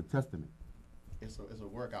 well, That's a testament. it's a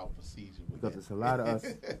workout procedure. with Because that. it's a lot of us.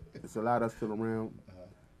 It's a lot of us still around,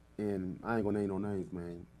 and I ain't gonna name no names,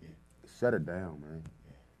 man. Yeah. Shut it down, man.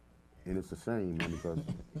 And it's a shame, man, because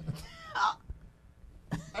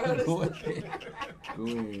Go ahead.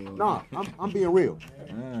 no, I'm being real.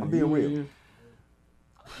 I'm being real.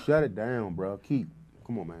 Shut it down, bro.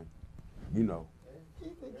 Come on, man. You know,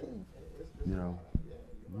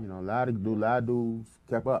 a lot of dudes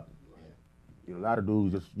kept up. You know, a lot of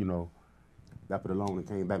dudes just, left it alone and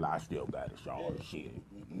came back like, I still got it, y'all. Shit.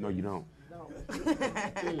 No, you don't.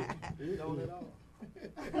 You don't at all.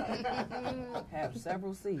 Have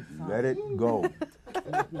several seats. Huh? Let it go.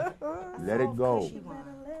 Let it go. You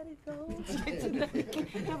better let it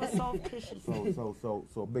go. Have a soft cushion.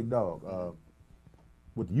 So, big dog.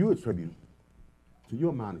 What do you attribute to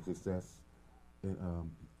your amount of success? And,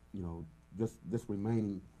 just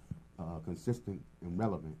remaining consistent and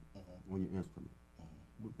relevant on your instrument.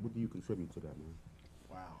 What do you contribute to that, man?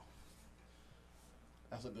 Wow.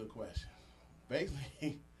 That's a good question.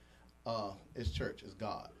 Basically, it's church, it's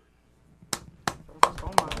God.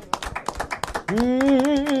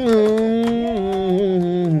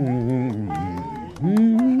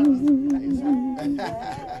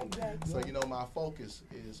 So, my focus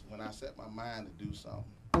is when I set my mind to do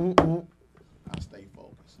something, I stay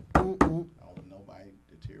focused. I don't want nobody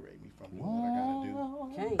deteriorate me from doing what I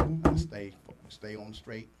gotta do. I stay on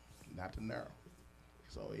straight, not to narrow.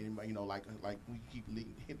 So anybody, like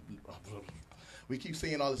we keep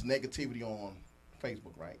seeing all this negativity on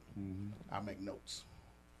Facebook, right? I make notes,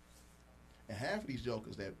 and half of these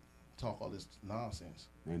jokers that talk all this nonsense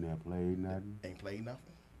Ain't never played nothing. ain't played nothing.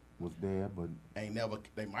 Was there, but Ain't never.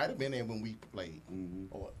 They might have been there when we played,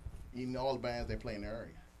 or even all the bands that play in the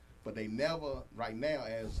area, but they never. Right now,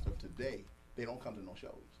 as of today, they don't come to no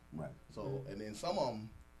shows. right. So, and then some of them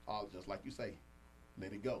are just like you say,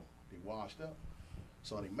 let it go. They washed up.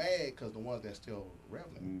 So they mad because the ones that's still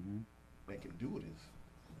relevant, they can do this.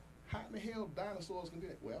 How in the hell dinosaurs can do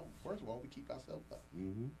that? Well, first of all, we keep ourselves up.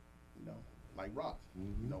 Like rock.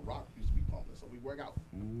 Rock used to be pumping, so we work out.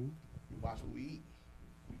 We watch what we eat.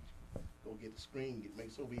 We go get the screen,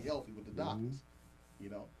 make sure we healthy with the doctors.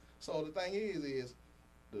 So the thing is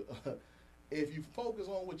if you focus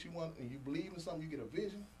on what you want and you believe in something, you get a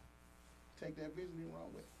vision. Take that vision and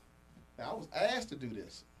run with it. Now I was asked to do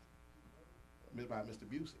this by Mr.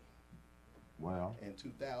 Busey. Well, in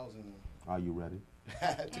 2000. Are you ready?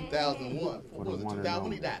 2001. For the one and 2000 when he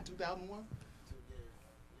only. died. 2001.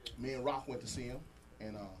 Me and Rock went to see him,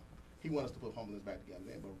 and he wanted us to put Humbleness back together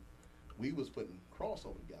then, but we was putting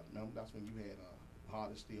crossover together. Remember, that's when you had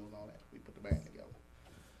Hard as Steel and all that. We put the band together.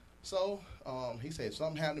 So he said, if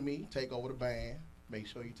something happened to me, take over the band. Make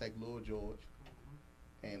sure you take Lil George,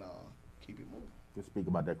 and keep it moving. Let's speak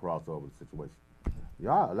about that crossover situation.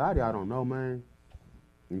 Y'all, a lot of y'all don't know, man.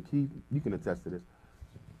 And Keith, you can attest to this.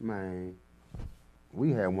 Man,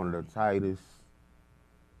 we had one of the tightest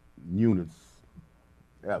units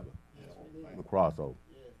ever. The crossover.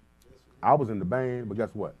 I was in the band, but guess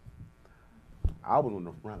what? I was on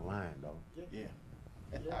the front line, though. Yeah.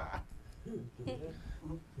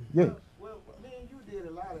 Yeah. Well, man, you did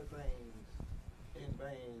a lot of things in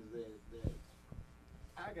bands that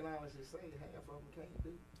I can honestly say half of them can't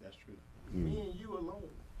do. That's true. Me and you alone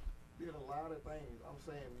did a lot of things. I'm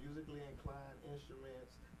saying musically inclined,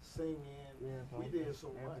 instruments, singing. We did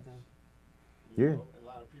so much. You know, a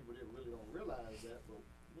lot of people really don't realize that, but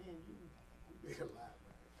me and you, we did a lot,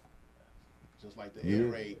 man. Just like the air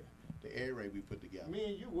raid we put together. Me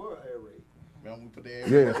and you were air raid. Remember we put the air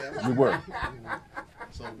raid together? Yeah, we were.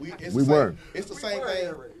 So It's the same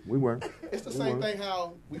thing. We were. It's the same thing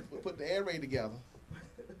how we put the air raid together.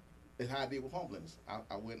 It's how I did with home blenders.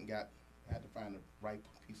 I went and had to find the right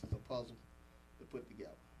pieces of puzzle to put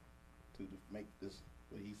together to make this,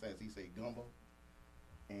 what he say gumbo.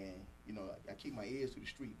 And, you know, I keep my ears to the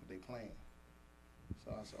street, but they playing.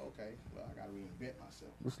 So I said, okay, well, I got to reinvent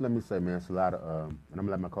myself. Just let me say, man, it's a lot of, and I'm going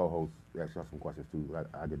to let my co-host ask y'all some questions, too.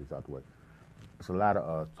 I'll get this out the way. It's a lot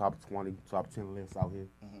of top 20, top 10 lists out here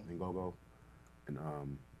in Go-Go. And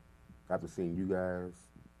after seeing you guys,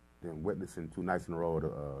 then witnessing 2 nights in a row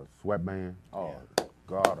the Sweat Band. Oh,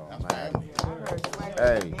 God almighty.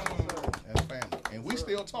 Hey. That's family. And we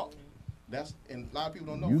still talk. And a lot of people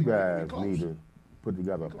don't know. You guys need to put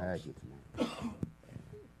together a package, man.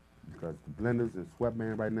 Because the blenders and Sweat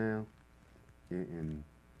Band right now, and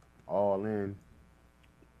all in,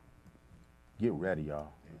 get ready,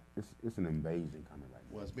 y'all. It's an invasion coming right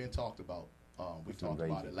now. Well, it's been talked about. We talked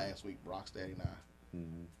about it last week, Rocksteady and I.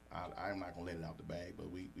 I'm not gonna let it out the bag, but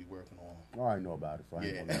we working on. Oh, I know about it. So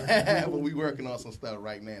But we working on some stuff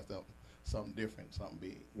right now, something different, something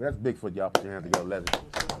big. Well, that's Bigfoot, y'all. Put your hands together, legend.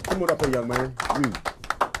 Come on up here, young man.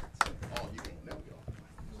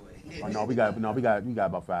 Oh, no, we got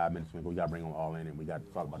about 5 minutes. We got to bring them all in, and we got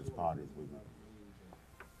to talk about this party.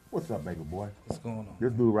 What's up, baby boy? What's going on?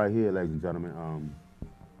 This dude right here, ladies and gentlemen.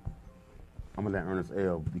 I'm gonna let Ernest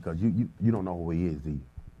L. because you don't know who he is, do you?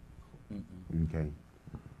 Okay.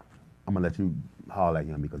 I'm gonna let you holler at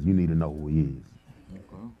him because you need to know who he is.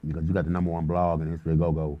 Okay. Because you got the #1 blog in History of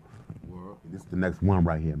Go-Go. This is the next one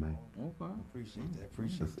right here, man. Okay. Appreciate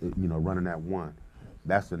that. You know, running that one.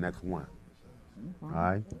 That's the next one. Okay. All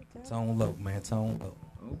right? Tone low, man. Tone low.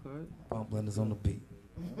 Okay. Pump blenders on the beat.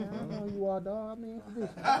 I know you are, dog. I mean,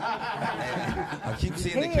 I keep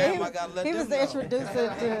seeing the camera. I gotta let them know. He was the introducer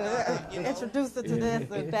to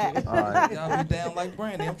this and that. All right. Y'all be down like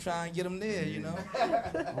Brandy. I'm trying to get them there, you know.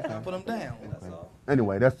 Put them down. That's all.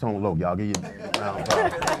 Anyway, that's Tone Low, y'all. Give you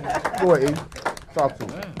Go ahead, E. Talk to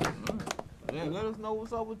him. Yeah, let us know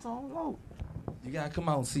what's up with Tone Low. You gotta come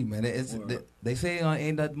out and see, man. They say it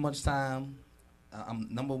ain't that much time. I'm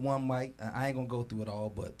 #1 mic. I ain't gonna go through it all,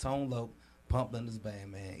 but Tone Low. Pump Blenders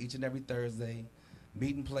Band, man. Each and every Thursday,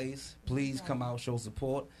 meeting place. Please come out, show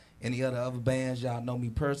support. Any other bands, y'all know me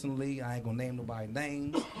personally. I ain't gonna name nobody's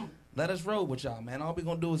names. Let us roll with y'all, man. All we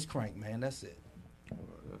gonna do is crank, man. That's it.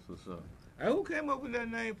 That's what's up. Hey, who came up with that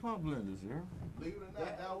name, Pump Blenders, yeah? Believe it or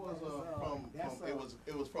not, that was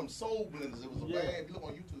it was from Soul Blenders. It was a band. If you look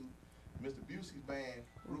on YouTube, Mr. Busey's band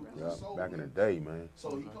group was Soul back in the Blenders. day, man.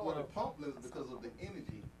 So he called it Pump Blenders because of the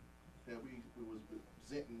energy that we was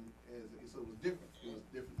presenting. So it was different. It was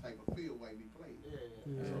a different type of feel way we played.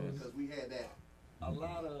 So because we had that. A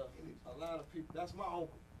lot of people. That's my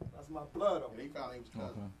uncle. That's my blood uncle. And he found he was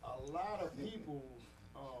cousin. A lot of people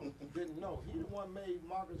didn't know. He the one made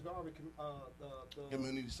Marcus Garvey the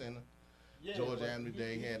Community Center. Yeah, George Avenue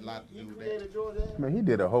Day had a lot to do with that. George Avenue. Man, he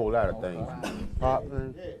did a whole lot of things. Pop,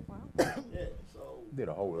 man. Yeah. So Did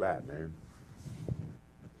a whole lot, man.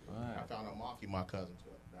 I found out Marky, my cousin,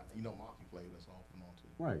 too. You know Marky played with us off and on too.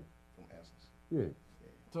 Right. From Essence. Yeah.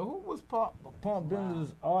 So who was Pump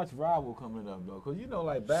Blenders' arch rival coming up, though? Because, you know,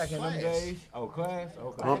 like back in them days. Oh, Class?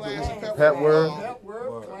 Okay. Pet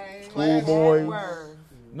Schoolboy.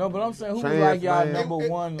 No, but I'm saying who was Chance, like y'all man.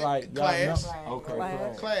 #1, like Class.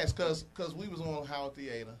 Okay, Class, because we was on Howard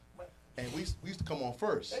Theater, and we used to come on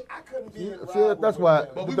first. I couldn't be See, that's why.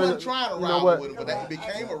 But we wasn't trying to rival with them, but that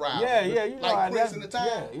became a rival. Yeah, you know, like Prince in the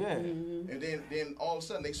time. Yeah. And then all of a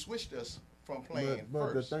sudden they switched us from playing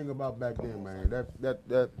But first. the thing about back then, man,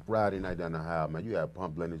 that Friday night down the hall, man, you had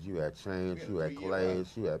Pump Blenders, you had Chance, you had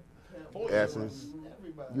Clays, you had Essence,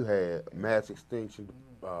 you had Mass Extinction,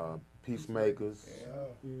 Peacemakers,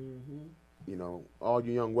 you know, all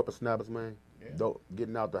you young whippersnappers, man,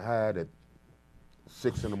 getting out the hide at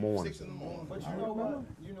 6 in the morning. 6 in the morning. But you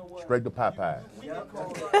know what? Straight to Popeye. We can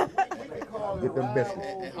call it Get them biscuits.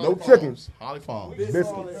 And No chickens. Holly Farms.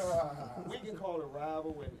 Biscuits. We can call it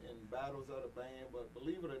rival and battles of the band, but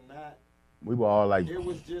believe it or not, We were all like it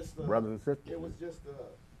was just brothers and sisters. It was just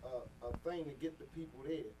a thing to get the people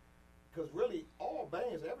there, because really all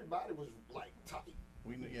bands, everybody was like tight.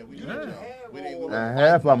 We didn't And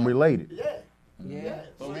half of them related. Yeah.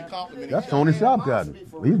 So we complimented That's each Tony other. Sharp cousin.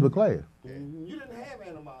 He's the Clay. You didn't have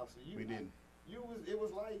animosity. We didn't. It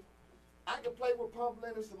was like I could play with Pump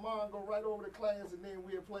Blenders tomorrow and go right over to class, and then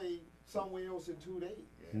we'll play somewhere else in 2 days.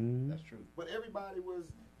 Yeah, that's true. But everybody was.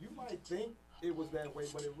 You might think it was that way,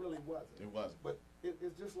 but it really wasn't. It wasn't. But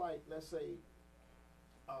it's just like, let's say,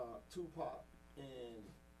 Tupac and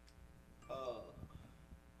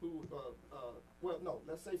who, well, no,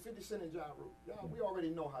 let's say 50 Cent and Ja Rule. Y'all, we already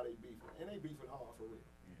know how they beefing, and they beefing hard for real.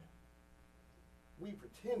 We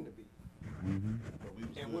pretend to be.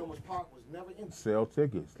 And Wilmer's Park was never in. Sell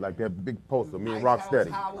tickets, like that big poster, me and Nice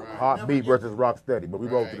Rocksteady. Heartbeat versus Rocksteady, but we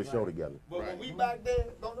rode to the show together. But when we back there,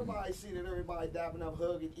 don't nobody see that everybody dapping up,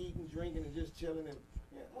 hugging, eating, drinking, and just chilling and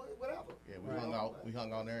whatever. Yeah, we hung out. We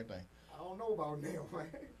hung out and everything. I don't know about now, man.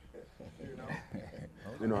 You know.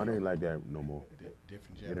 You know, it ain't like that no more.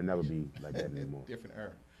 Different. It'll never be like that anymore. Different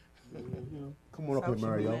era. Come on up here,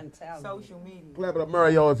 Mario. Social media. Clap it up,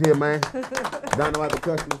 Mario is here, man. Dynamite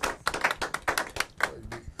Percussion.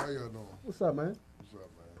 How y'all doing? What's up, man? What's up,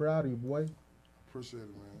 man? Proud of you, boy. Appreciate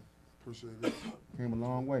it, man. Appreciate it. Came a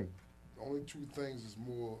long way. The only two things is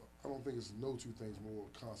more, I don't think it's no two things more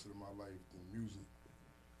constant in my life than music,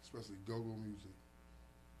 especially go-go music,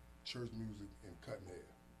 church music, and cutting hair.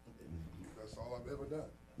 That's all I've ever done.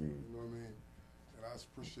 You know what I mean? And I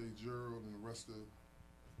appreciate Gerald and the rest of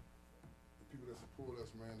the people that support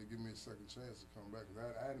us, man, to give me a second chance to come back.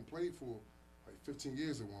 I hadn't played for like 15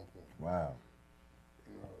 years at one point. Wow.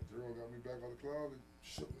 Gerald got me back on the cloud and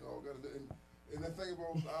shook me all. And the thing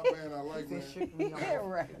about our band I like, man, a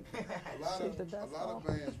lot of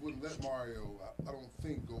bands wouldn't let Mario, I don't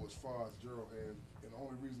think, go as far as Gerald has. And the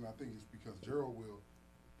only reason I think is because Gerald will,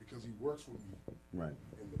 because he works with me. Right.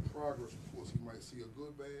 And the progress reports, he might see a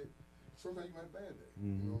good, bad. Sometimes you might bad day.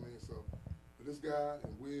 You know what I mean? So, but this guy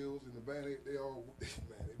and Wills and the band, they all,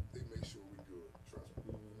 man, they make sure we good. Trust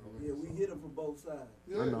me. Yeah, we hit them from both sides.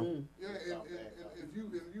 Yeah, yeah, and if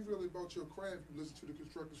you really about your craft, you listen to the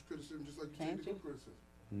constructive criticism just like you take the good criticism.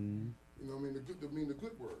 You know what I mean? The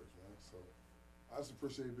good words, man. So I just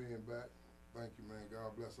appreciate being back. Thank you, man.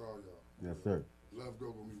 God bless all y'all. Yes, sir. Love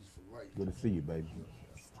go-go music for life. Good to see you, baby.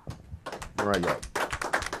 All right, y'all.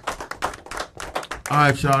 All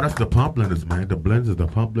right, y'all. That's the pump blenders, man. The blenders, the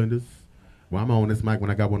pump blenders. Well, I'm on this mic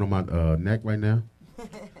when I got one on my neck right now.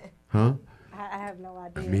 Huh? I have no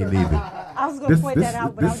idea. Me neither. I was going to point that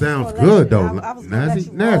out, but this sounds good, though.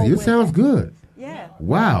 Nazi, it sounds good. Yeah.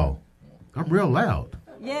 Wow. I'm real loud.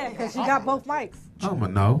 Yeah, because you got both mics. Oh,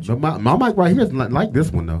 no. My mic right here is like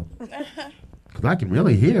this one, though. Because I can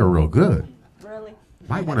really hear real good. Really?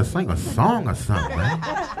 Might want to sing a song or something, man.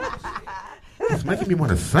 It's making me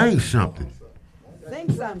want to sing something.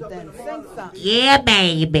 Sing something. Sing something. Yeah,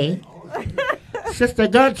 baby. Sister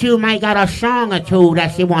Gertrude might got a song or two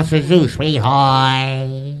that she wants to do, sweetheart.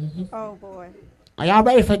 Oh, boy. Are y'all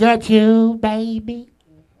ready for Gertrude, baby?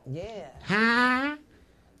 Yeah. Huh?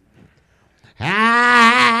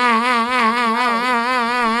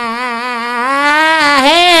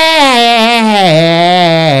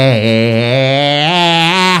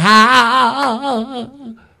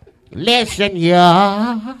 Listen,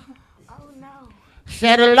 y'all.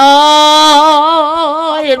 Said the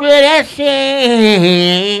Lord is really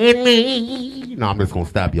seeing me. No, I'm just going to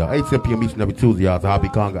stop y'all. 8, 10 p.m. each and every Tuesday, y'all. It's a Hobby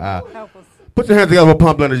Congo Hour. Put your hands together for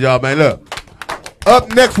Pump Blenders, y'all, man. Look. Up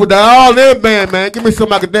next with the all-in band, man. Give me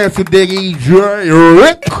something I can dance to, Diggy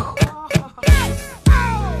Rick.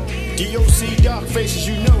 DOC, dark faces,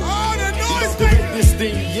 you know. All the noise, baby. This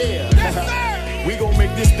thing, yeah. Yes, sir. We gon'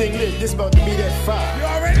 make this thing lit. This about to be that fire. You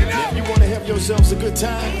already know. If you wanna have yourselves a good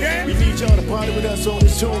time, yeah. We need y'all to party with us on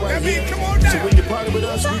this tune right here. Come on down. So when you party with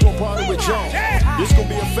us, we gon' party with y'all. Yeah. This gon'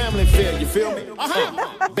 be a family affair, you feel me?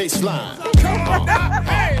 Baseline. Come on down.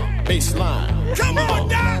 Hey. Baseline. Come on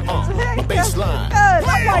down. Baseline.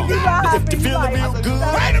 If you feeling real good,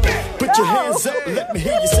 wait a minute. Put your hands up and let me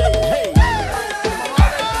hear you say, hey.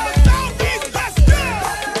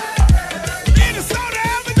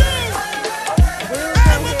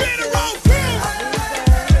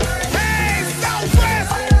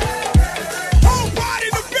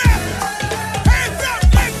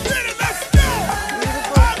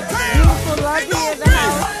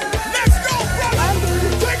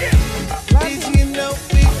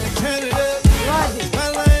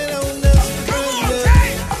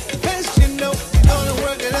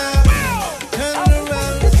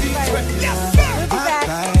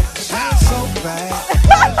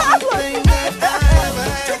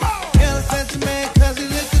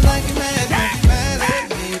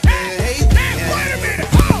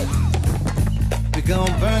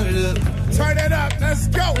 Turn it up, let's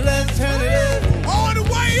go. Let's turn it up. All the way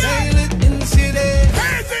up. Sail it in the city.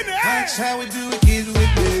 Hands in the air. That's how we do it, get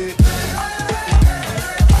with it.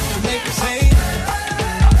 Make it say.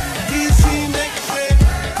 DC, make it say.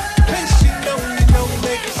 Place you know,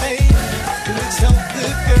 make it say. And it's so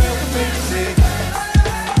good, girl, we make it say.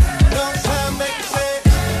 Long time, make it say.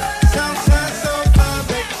 Southside, so far,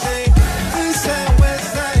 make it say. East side,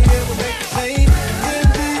 west side, yeah, we make it say.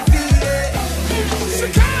 MDV, yeah.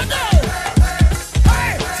 Chicago.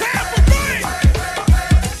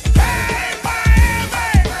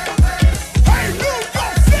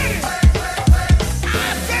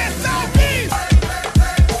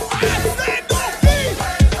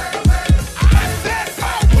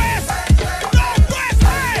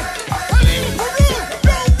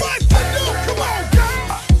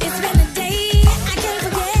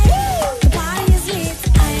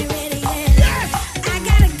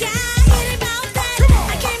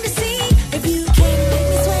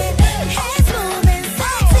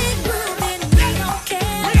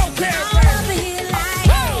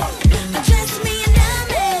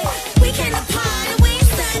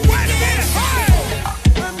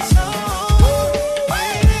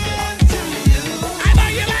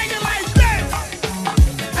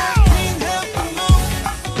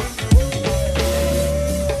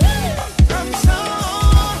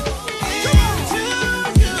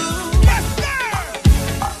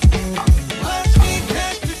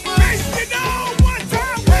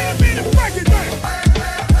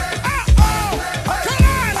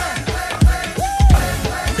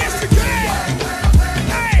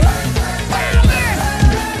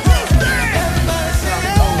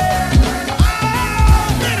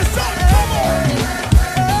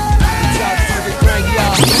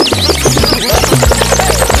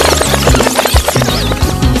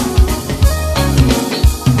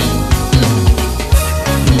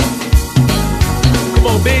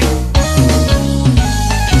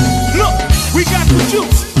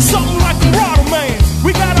 juice, something like a water man.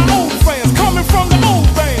 We got our old friends coming from the old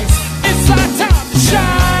bands. It's our time to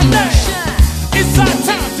shine now. It's our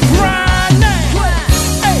time to grind now.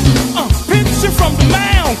 Hey, picture from the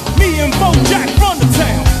mound, me and Bojack from the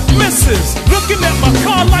town. Missus, looking at my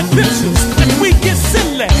car like pictures, and we get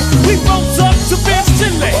silly. We rose up to bench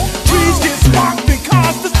chili. Trees get sparked and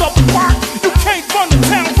cars to stop and park. You can't run the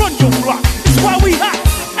town, run your block. It's why we hot.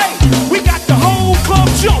 Hey, we got the whole club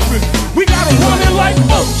jumping. We got to run it like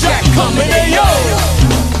Bojack coming, hey yo.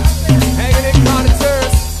 Hanging in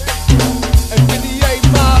monitors and 58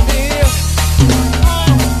 mob here.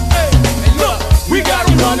 Hey, look, we got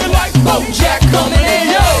to run it like Bojack coming,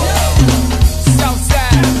 hey yo.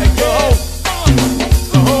 Southside, hey yo.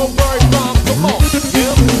 The whole bird bomb, come on.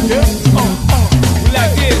 Yeah. We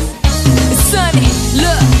like this. It's sunny,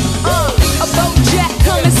 look, a Bojack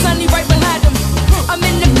coming, sunny right behind him. I'm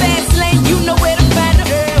in the fast lane, you know where to find him.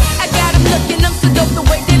 I got him looking, I'm so dope the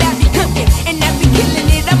way that I be cooking, and I be killing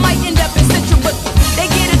it. I might end up in Central Booking. They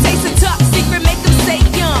get a taste of top secret, make them say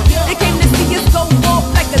yum. They came to see us go off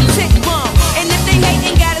like a tick bomb, and if they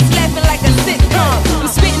hating, got us laughing like a sitcom. I'm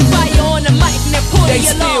spitting fire on the mic, now pull They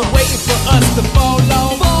the still alarm. waiting for us to fall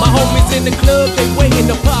off. My homies in the club, they waiting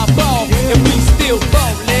to pop off, and we still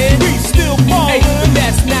ballin'. We still ballin'. Hey, but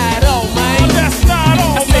that's not all, man. That's not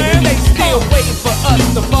all, I said man. that they still waiting for us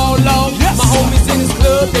to fall off. Yes. My homies in this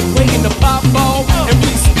club, they waiting to pop off, and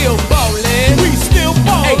we still ballin'. We still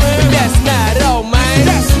Hey, ballin'. but that's not all, man.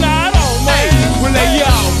 That's not all, man. Hey, well, hey, yo.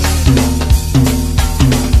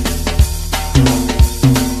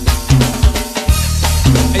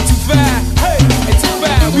 Hey, 25. Hey, Hey,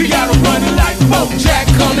 25. we got to run it like Bojack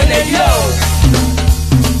coming, hey yo.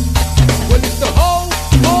 Well, it's the whole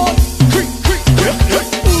creep.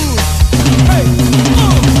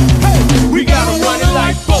 Hey, we got to run it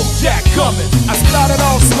like Bojack coming. I started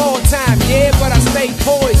off small time, yeah, but I stayed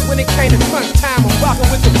poised. When it came to crunch time, I'm rocking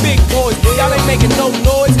with the big boys. Y'all ain't making no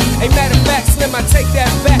noise. Hey, matter of fact, Slim, I take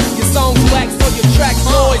that back. Your song's whack, so your track's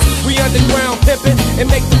noise. We underground pimpin' and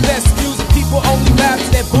make the best music. People only rap to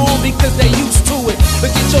that bull because they used to it.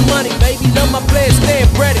 But get your money, baby, love my players, stand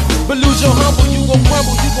ready. But lose your humble, you gon'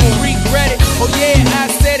 crumble, you gon' regret it. Oh yeah, I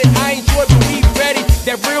said it, I enjoy, but we ready.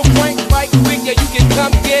 That real prank fight quick, yeah, you can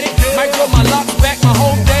come get it. Might grow my locks back, my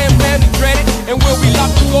whole damn family dreaded. And when we lock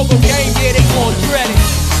the go-go game, yeah, they gon' dread it.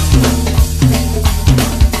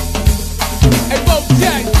 Hey,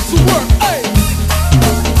 Bojack, to work, hey.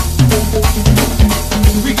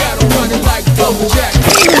 We gotta run it like Bojack.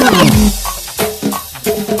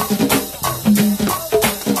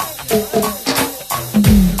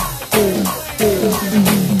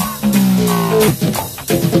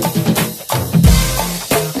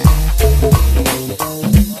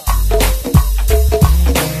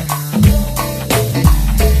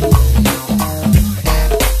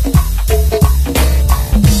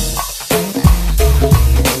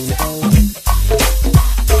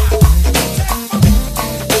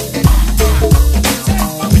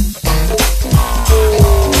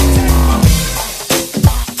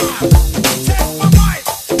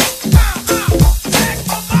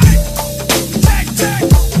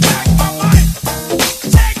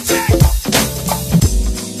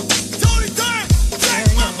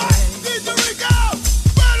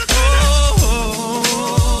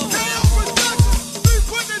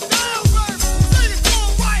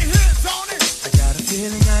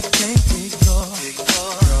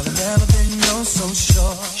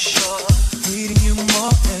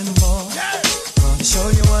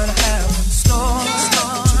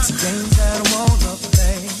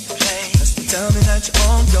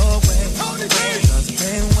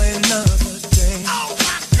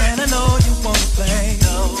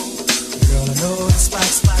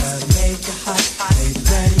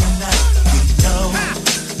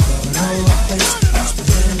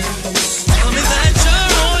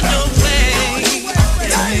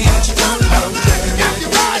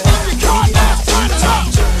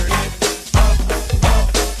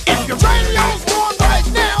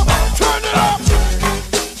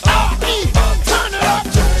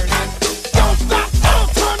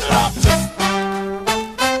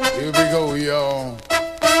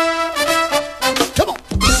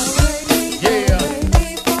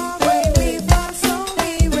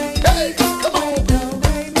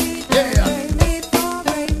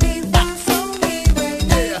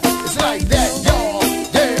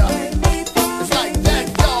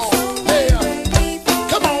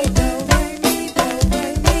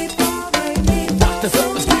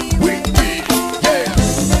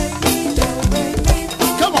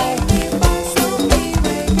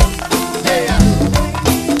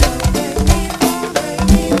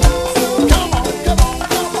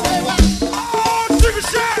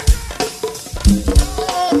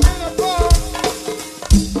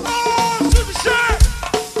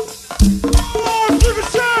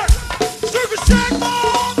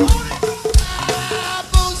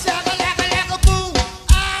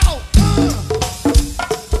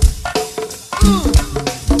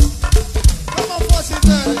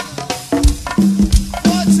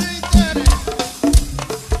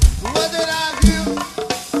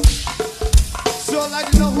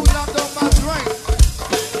 Who knocked on my drink?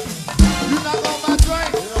 You knock on my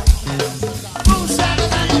drink? Move, shaka,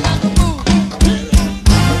 like a move.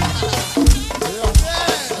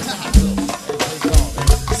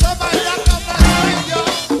 Somebody knocked on my drink, y'all.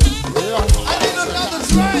 I need another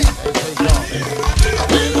drink.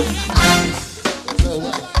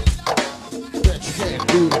 Bet you can't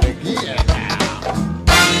do it again now.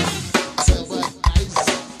 So what? Nice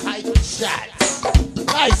hot shots.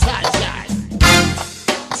 Nice hot shots.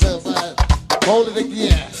 So what? Hold it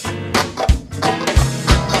again.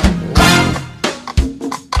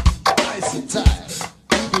 Nice and tight.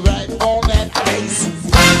 Keep it right on that ice.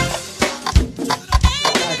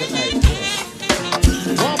 Like a knife.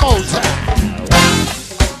 One more time.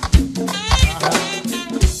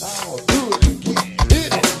 Oh, do it again. Hit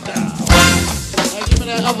it now. Now give me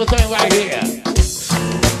that other thing right here.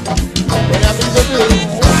 Whatever you do.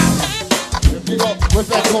 If you go, what's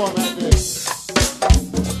that going right there?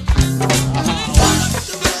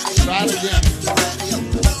 Try it again.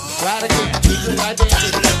 Try it again. Keep it right there.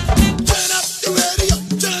 Turn up the radio,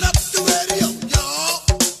 turn up the radio, y'all.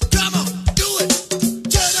 Come on, do it.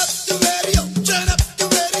 Turn up the radio, turn up the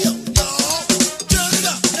radio, y'all. Turn it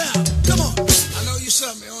up now. Come on. I know you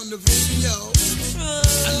saw me on the video.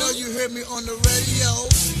 I know you heard me on the radio.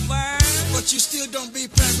 But you still don't be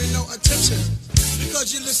paying me no attention.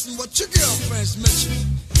 Because you listen what your girlfriends mention.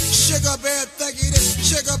 Sugar bear, thank you this,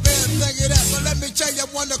 sugar bear, thank you that. But let me tell you, I'm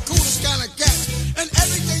one of the coolest kind of cats. And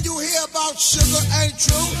everything you hear about sugar ain't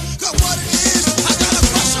true. Cause what it is, I got a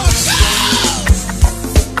crush on girls.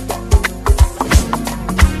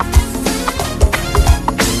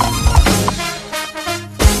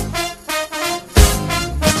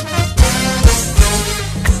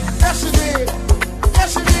 Yes, you did.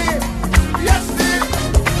 Yes, you did. Yes, you did.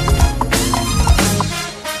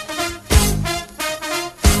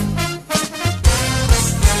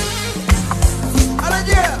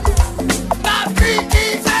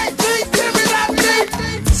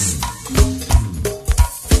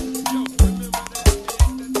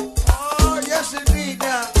 Oh, yes indeed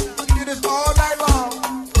now. We can do this all night long.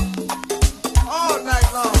 All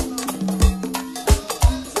night long.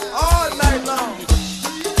 All night long.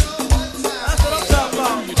 That's what I'm talking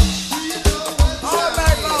about. All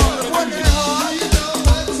night long. We're working hard.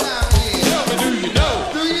 Tell me, do you know?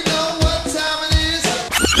 Do you know what time it is?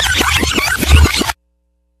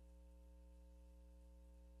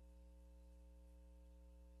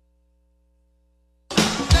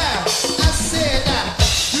 Now, I said now,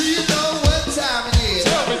 do you know what time it is?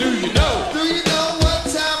 Tell me, do you know? Do you know what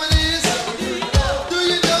time it is? Do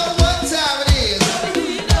you know what time it is?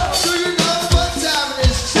 Do you know what time it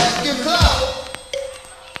is? Check your clock.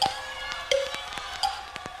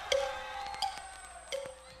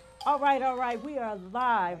 All right. We are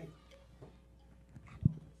live.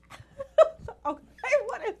 Okay,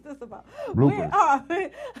 what is this about?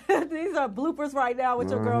 Bloopers. These are bloopers right now with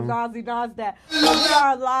your girl Nazi Nasdaq. We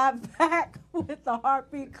are live back with the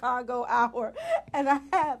Heartbeat Congo Hour. And I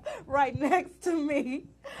have right next to me,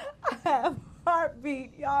 I have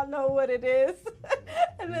Heartbeat. Y'all know what it is.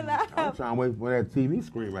 And then I I'm have... trying to wait for that TV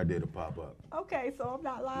screen right there to pop up. Okay, so I'm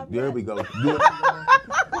not live There yet. we go. Hey,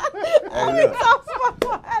 Hey, look.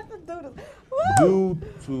 I have to do this. Woo! Due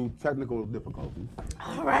to technical difficulties.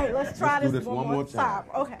 All right, let's try do this one more time.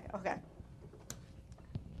 Okay.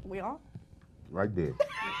 We on? Right there.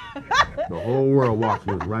 The whole world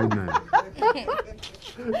watching us right now.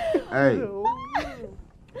 Hey,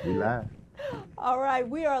 we live. All right,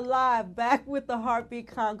 we are live back with the Heartbeat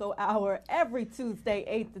Congo Hour every Tuesday,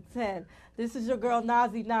 8 to 10. This is your girl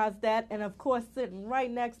Nazi Nasdaq, and of course, sitting right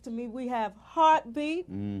next to me, we have Heartbeat.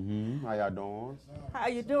 How y'all doing? How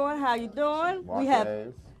you doing? Wash We your have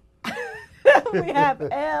ass. we have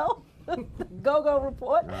L, the Go-Go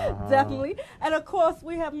Report, definitely, and of course,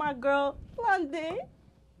 we have my girl London.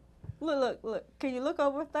 Look. Can you look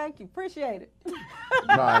over? Thank you. Appreciate it.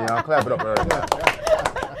 Nah, y'all clap it up early.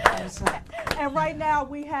 And right now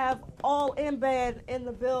we have all in band in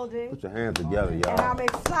the building. Put your hands together, y'all. And I'm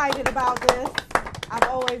excited about this. I've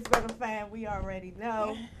always been a fan. We already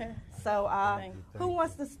know. So who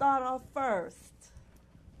wants to start off first?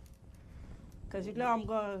 Because you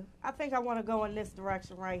know I think I want to go in this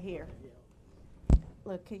direction right here.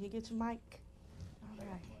 Look, can you get your mic? All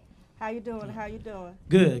right. How you doing?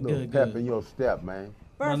 Good. Pep in your step, man.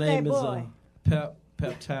 My Birthday name boy. is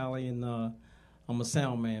Pep Talley, and I'm a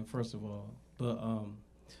sound man, first of all. But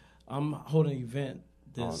I'm holding an event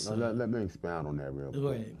this... let me expound on that real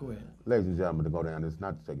quick. Go ahead. Ladies and gentlemen, to go down, it's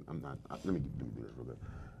not to say, let me do this real quick.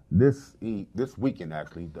 This weekend,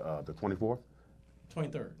 actually, the 24th?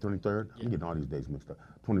 23rd. 23rd? I'm getting all these dates mixed up.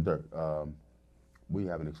 23rd. we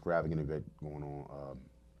have an extravagant event going on.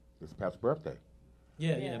 It's Pep's birthday.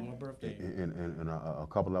 Yeah, my birthday. And a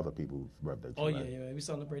couple other people's birthday too. Oh, right? yeah. We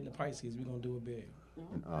celebrating the Pisces. We're going to do it big.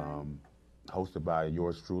 Hosted by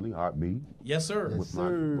yours truly, Heartbeat. Yes, sir. With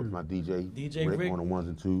my DJ Rick on the ones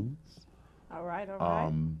and twos. All right.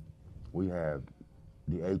 We have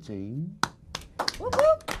the 18. Whoop,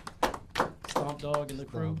 whoop. Stomp Dog and the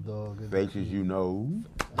crew. Faces you know.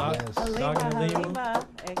 Halima,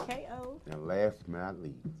 and K.O. And last but not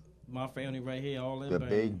least, my family right here, all in the band.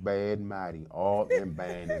 big bad mighty, all in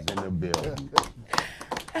band is in the building.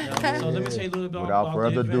 So let me tell you a little bit Without about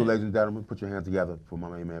further the ado, event. ladies and gentlemen, put your hands together for my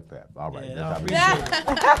main man Pep. All right. Yeah,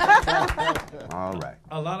 That's all right.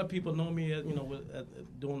 A lot of people know me as,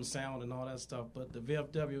 doing the sound and all that stuff, but the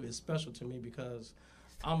VFW is special to me because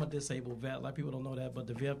I'm a disabled vet. A lot of people don't know that, but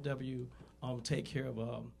the VFW take care of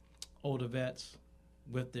older vets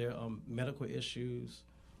with their medical issues.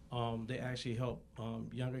 They actually help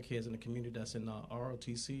younger kids in the community that's in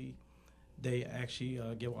ROTC. They actually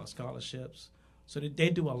give out scholarships. So they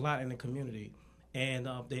do a lot in the community, and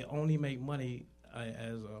they only make money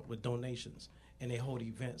as with donations, and they hold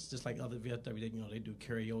events just like other VFW. They do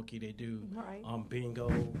karaoke, they do bingo,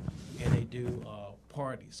 and they do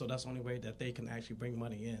parties. So that's the only way that they can actually bring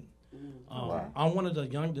money in. I'm one of the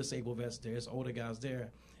young disabled vets there. There's older guys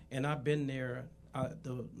there, and I've been there.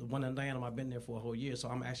 The one in Lanham, I've been there for a whole year, so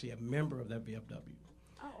I'm actually a member of that VFW.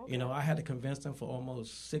 Oh, okay. I had to convince them for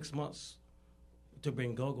almost 6 months to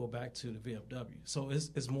bring Go-Go back to the VFW. So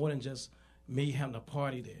it's more than just me having a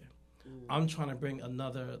party there. I'm trying to bring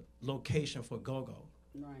another location for Go-Go.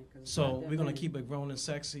 Right, so we're going to keep it grown and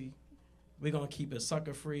sexy. We're going to keep it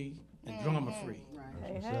sucker-free and drama-free.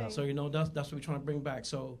 Right. Hey. So, that's what we're trying to bring back.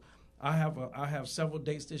 So I have several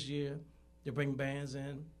dates this year to bring bands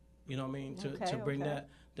in, to bring that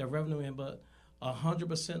revenue in. But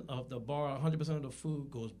 100% of the bar, 100% of the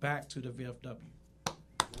food goes back to the VFW.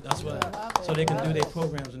 That's what, so they can do their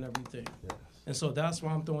programs and everything. Yes. And so that's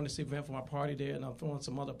why I'm throwing this event for my party there, and I'm throwing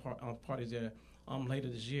some other parties there later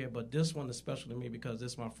this year. But this one is special to me because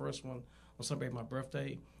this is my first one. I'm celebrating my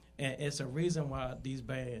birthday, and it's a reason why these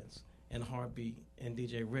bands and Heartbeat and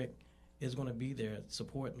DJ Rick is going to be there to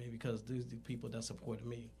support me because these are the people that supported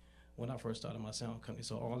me when I first started my sound company.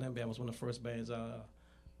 So All In Band was one of the first bands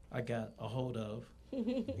I got a hold of.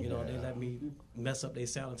 They let me mess up their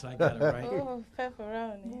sound until I got it right. Oh,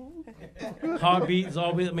 pepperoni. Heartbeat is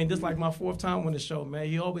always, this is like my fourth time on the show, man.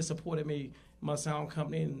 He always supported me, my sound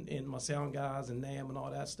company and my sound guys and NAM and all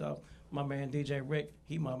that stuff. My man DJ Rick,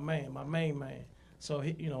 he my main man. So,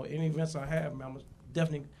 any events I have, man, I'm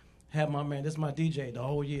definitely have my man. This is my DJ the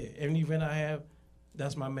whole year. Any event I have,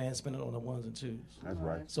 that's my man spending on the ones and twos. That's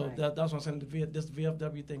right. So that's what I'm saying. This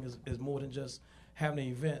VFW thing is more than just having an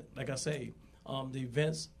event. Like I say, the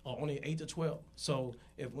events are only 8 to 12. So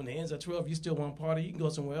when it ends at 12, you still want to party, you can go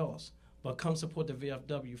somewhere else. But come support the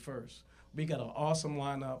VFW first. We got an awesome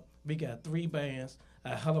lineup. We got 3 bands,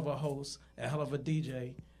 a hell of a host, a hell of a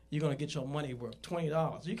DJ. You're going to get your money worth,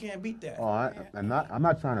 $20. You can't beat that. Oh, I'm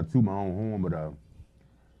not trying to toot my own horn, but I'm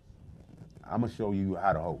gonna show you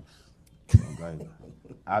how to host. Okay,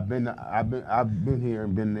 I've been here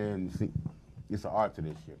and been there and see. It's an art to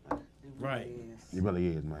this shit, man. Right. It really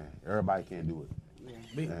is, man. Everybody can't do it.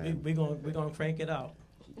 We gonna crank it out.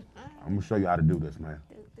 I'm gonna show you how to do this, man.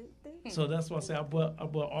 So that's why I say I brought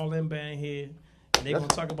All In Band here, and they gonna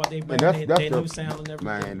talk about their band, their new sound and everything.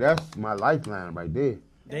 Man, that's my lifeline right there.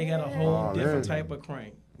 They got a whole different type of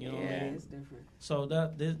crank. You know what I mean? It's different. So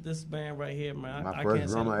this band right here, man, My I first can't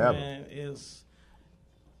say drummer the ever. band is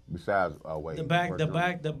Besides, wait.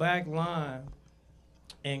 the back line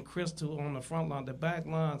and Crystal on the front line. The back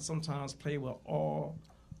line sometimes play with all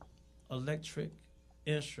electric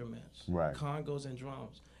instruments, right? Congos and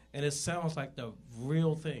drums, and it sounds like the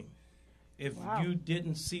real thing. If you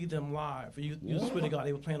didn't see them live, you swear to God,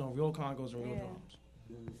 they were playing on real Congos and real drums.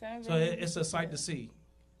 So it's a sight to see,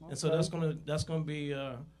 and so that's gonna be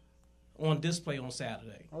on display on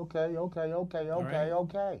Saturday. Okay. All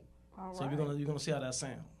so you're gonna see how that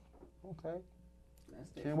sound. Okay.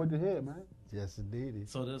 Can't wait to hear it, man. Yes, indeed.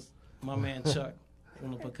 So this my man Chuck on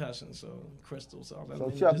the percussion. So Crystal. So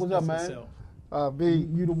Chuck, what's up, man? B,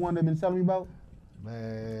 you the one that been telling me about?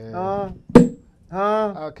 Man.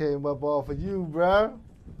 I came up off of you, bro.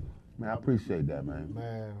 Man, I appreciate that, man.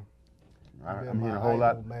 Man. I'm hearing a whole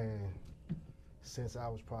lot. Man, since I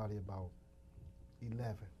was probably about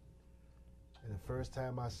 11. And the first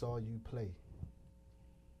time I saw you play,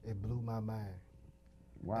 it blew my mind.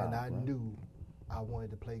 Wow. And I knew I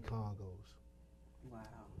wanted to play Congos. Wow.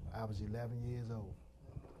 I was 11 years old.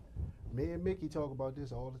 Me and Mickey talk about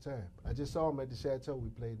this all the time. I just saw him at the Chateau. We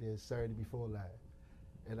played there Saturday before live.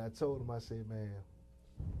 And I told him, I said, man,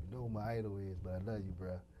 you know who my idol is, but I love you,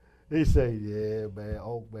 bro. He said, yeah, man,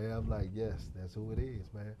 Oak, man. I'm like, yes, that's who it is,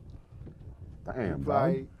 man. Damn,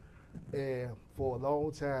 right. And for a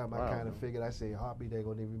long time, Wow. I kind of figured, I said, Heartbeat, they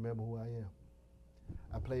going to even remember who I am.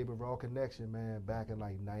 I played with Raw Connection, man, back in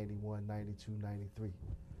like 91, 92, 93.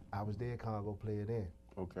 I was there, Congo player then.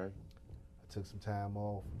 Okay. I took some time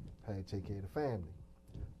off, had to take care of the family.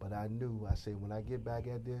 But I knew, I said, when I get back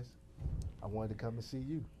at this, I wanted to come and see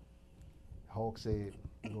you. Hawk said,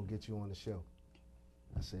 we're going to get you on the show.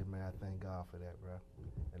 I said, man, I thank God for that, bro.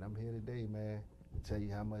 And I'm here today, man, to tell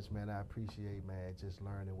you how much, man, I appreciate, man, just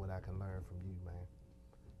learning what I can learn from you, man.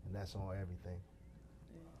 And that's on everything.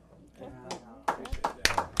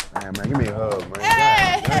 Man, give me a hug, man.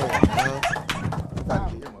 Hey! God, damn, man. I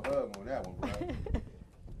give him a hug on that one, bro.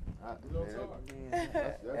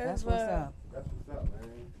 That's what's up. That's what's up,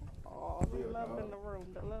 man. Oh, the love in the room.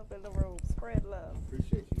 The love in the room. Spread love.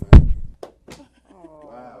 Appreciate you, man. Oh.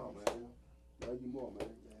 Wow, man. Love you more, man.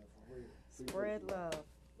 Spread love.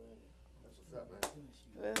 That's what's up, man.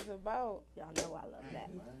 What it's about. Y'all know I love that.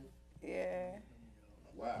 Yeah.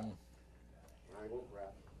 Wow. I ain't gonna cry.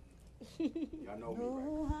 Y'all know me, right?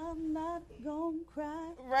 No, I'm not gonna cry.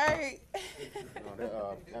 Right.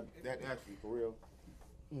 No, that actually, for real,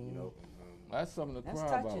 you know. That's something to That's cry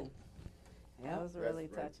touching. about. That was really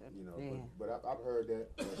touching. You know, Yeah. but I've heard that.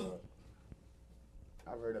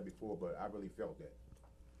 I've heard that before, but I really felt that.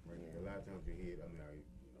 Right? A lot of times you hear it. I mean,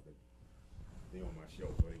 they on my show,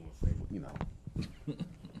 so they gonna say,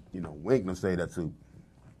 we ain't gonna say that to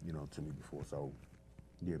me before. So,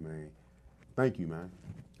 yeah, man. Thank you, man.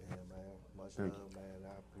 Yeah, man. Much Thank love, man. I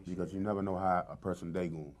appreciate Because you never know how a person day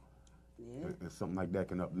going. Yeah. And something like that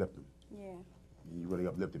can uplift them. Yeah. You really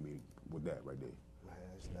uplifted me with that right there. Man,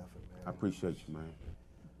 it's nothing, man. I appreciate you, man.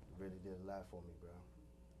 You really did a lot for me, bro.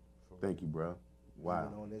 Thank you, bro. Wow.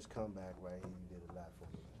 Even on this comeback right here, you did a lot for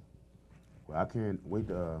me, man. Well, I can't wait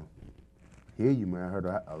to hear you, man. I heard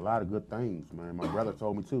a lot of good things, man. My brother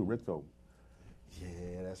told me too. Rick told me.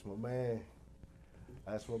 Yeah, that's my man.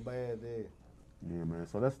 That's my man there. Yeah, man.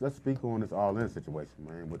 So let's speak on this all-in situation,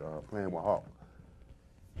 man, with playing with Hawk.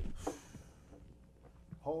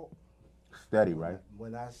 Hawk. Steady, right?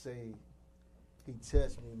 When I say he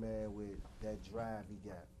touched me, man, with that drive he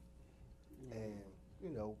got. And, you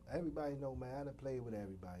know, everybody know, man, I done played with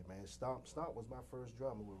everybody, man. Stomp was my first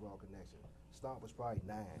drummer with Raw Connection. Stomp was probably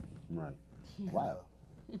 9. Right. Wow.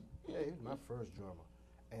 Yeah, he was my first drummer.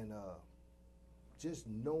 And just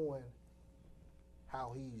knowing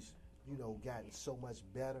how he's, you know, gotten so much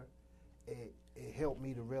better, it helped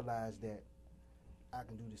me to realize that I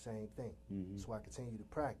can do the same thing. Mm-hmm. So I continue to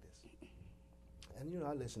practice. And, you know,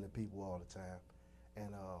 I listen to people all the time.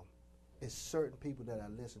 And it's certain people that I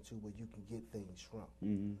listen to where you can get things from.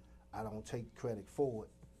 Mm-hmm. I don't take credit for it,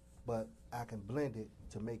 but I can blend it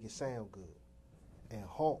to make it sound good. And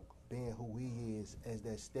Hawk, being who he is as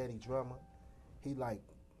that steady drummer, he like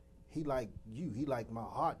you. He like my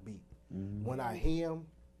heartbeat. Mm-hmm. When I hear him,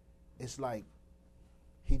 it's like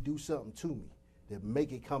he do something to me that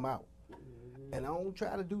make it come out. And I don't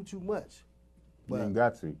try to do too much. You ain't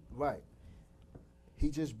got to. Right. He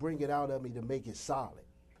just bring it out of me to make it solid.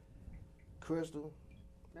 Crystal.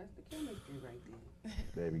 That's the chemistry right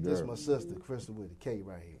there. Baby girl. This my sister, Crystal with a K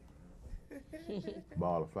right here.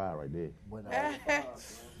 Ball of fire right there. When I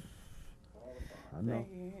know.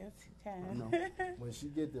 I know. When she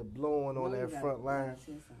get the blowing on that front line,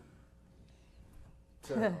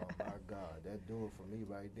 oh my God, that do it for me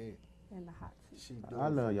right there. In the hot seat. I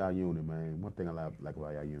love y'all unit, man. One thing I like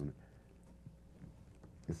about y'all unit,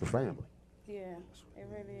 it's a family. Yeah, it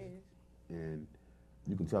really is. And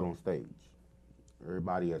you can tell on stage,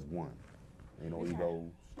 everybody as one. Ain't no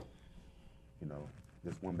egos. You know,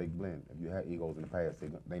 just one big blend. If you had egos in the past,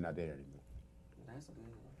 they not there anymore. That's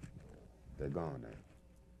good. They're gone now.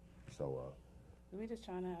 So, We just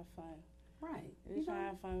trying to have fun. Right. We just trying to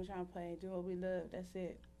have fun. We trying to play, do what we love. That's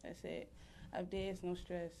it. That's it. Up there, it's no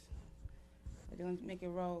stress. We're going to make it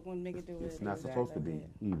roll. We're going to make it do it. it's not supposed to be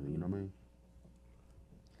either, you know what I mean?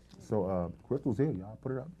 So, Crystal's here, y'all.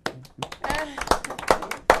 Put it up.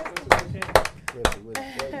 Crystal with a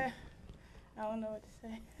K. I don't know what to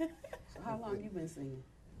say. So how long you been singing?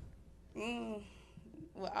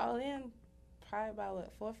 Well, all in, probably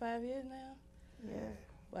about, 4 or 5 years now? Yeah.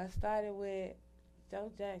 Well, I started with Joe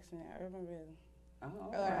Jackson, Urban Rhythm.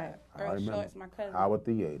 Oh, right. I Earl remember Short's my cousin. Howard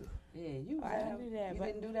Theater. Yeah, you I didn't do that. You but,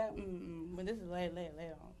 didn't do that? But this is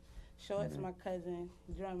later on. Short's my cousin,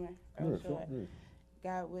 drummer, Yeah, Earl sure, Short. yeah.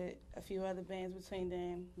 Got with a few other bands between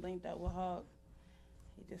them, linked up with Hawk.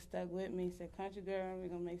 He just stuck with me, said, country girl, we're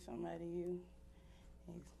going to make something out of you.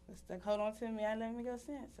 He stuck hold on to me. I let me go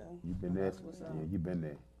since. So You been there? Yeah, you been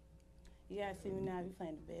there. you gotta see me now. We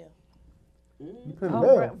playing the bell. You playing the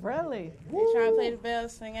bell? Really? They trying to play the bell,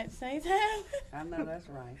 sing at the same time. I know that's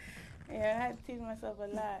right. Yeah, I had to teach myself a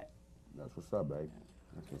lot. That's what's up, babe.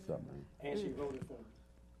 That's what's up, man. And she voted for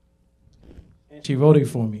me. And she voted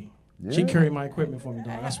for me. She Yeah. carried my equipment for me,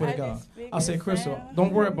 dog. I swear to God. I said, Crystal,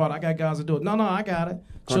 don't worry about it. I got guys to do it. No, I got it.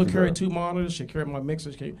 She'll Country carry girl. 2 monitors. She'll carry my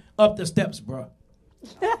mixers. Up the steps, bro.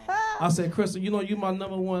 I said, Crystal, you know you my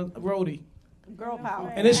number 1 roadie. Girl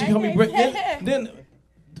power. And then she helped me break. Then,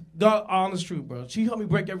 God, honest truth, bro. She helped me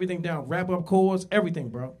break everything down, wrap up chords, everything,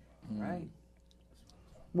 bro. Right.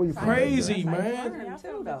 Where you Crazy, from, man.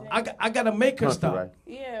 Too, though. I gotta make her Country, stop. right?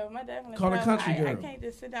 Yeah, my dad from the Call her South. country I girl. can't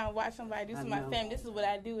just sit down and watch somebody do something. My family. This is what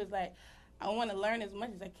I do. Is like I want to learn as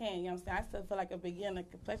much as I can. You know what I'm saying? I still feel like a beginner,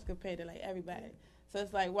 compared to like everybody. So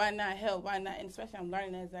it's like, why not help? Why not? And especially I'm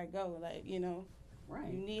learning as I go. Like you know, Right.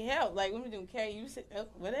 you need help. Like when we doing carry, you sit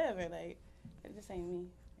up, whatever. Like it just ain't me,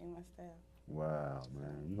 ain't my style. Wow,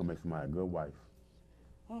 man. You gonna make somebody a good wife.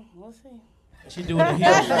 We'll see. She doing the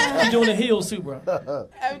heels. She doing the heels too, bro.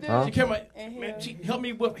 I'm doing She carry my, and man, heels. she helped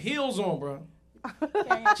me with heels on, bro.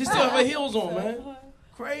 She still have her heels on, man.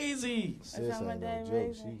 Crazy. Sis ain't no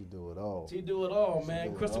joke. She can do it all. She do it all, She man.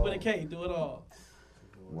 do it Crystal with a all. K, do it all.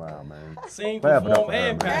 Wow, man. Sing, Clap it up perform, for her,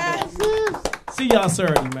 and man. pass. See y'all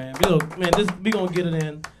Saturday, man. We gonna get it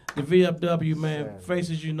in. The VFW, man.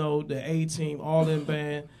 Faces, you know, the A-Team, all in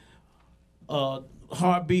band.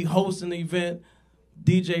 Heartbeat hosting the event.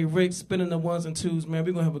 DJ Rick spinning the 1s and 2s, man.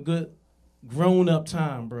 We're gonna have a good grown-up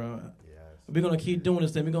time, bro. Yes. We're gonna keep doing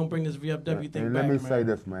this thing. We're gonna bring this VFW thing And back, let me man. say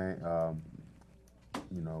this, man.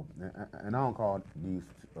 You know, and I don't call these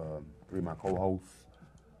 3 of my co-hosts.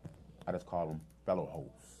 I just call them fellow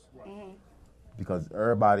hosts. Because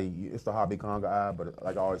everybody, it's the Heartbeat Congo Hour, but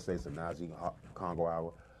like I always say, it's the Nazi Congo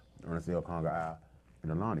Hour, Ernest L. Congo Hour, and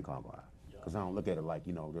the Lonnie Congo Hour. Because I don't look at it like,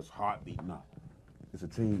 you know, this heartbeat. No. It's a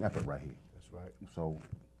team effort right here. That's right. So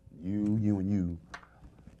you, and you,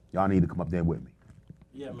 y'all need to come up there with me.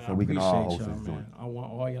 Yeah, man. So I we can all appreciate host y'all, this man. joint. I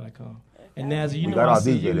want all y'all to come. And Nazzy, you We know got I our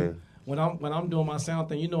see DJ you. there. When I'm doing my sound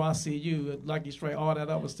thing, you know I see you, Lucky Straight, all that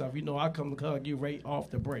other stuff. You know I come to hug you right off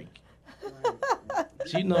the break.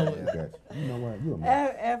 She know it. You know what? You a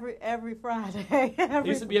man. Every Friday. It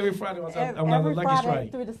used to be every Friday when I'm on every Lucky Friday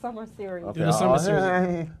Strike. through the summer series. Okay, Through the summer series.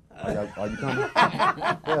 Are you coming?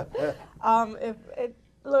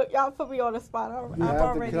 Look, y'all put me on the spot. I'm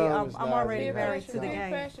already Peer married pressure, to the peer game.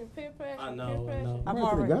 pressure, peer pressure, I know, peer I pressure. know. I'm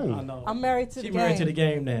Married to the already. game. I know. I'm married to the She game. married to the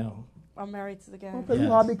game now. I'm married to the game. Okay, you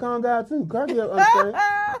Heartbeat Con guy too. Kirk here, understand?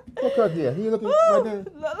 What Kirk here? He looking right there.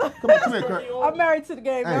 Come here, Kirk. I'm married to the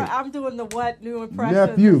game. Hey. I'm doing the what new impression.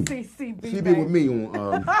 Nephew. CCB. She be with me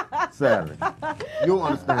on Saturday. You don't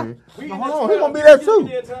understand. We No, in hold the on, he 12. gonna be there You too.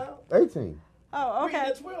 there, Tom? 18. Oh, We in okay.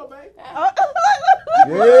 the 12, baby.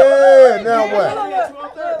 Yeah, now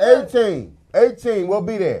what? 18. 18, we'll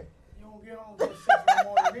be there.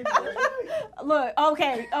 Look,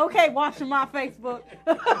 okay, washing my Facebook.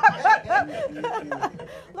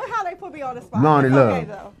 Look how they put me on the spot. Lonnie, It's love. okay,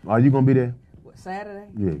 though. Are you gonna be there? What, Saturday?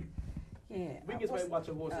 Yeah. Yeah. We can just watch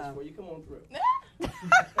your voices for you. Come on through.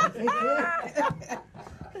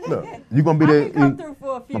 Look, you gonna be I there? can come through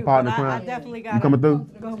for a few, my but partner I crime? definitely got You coming through?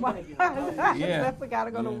 I definitely got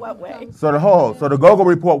to go to what way. So the Go-Go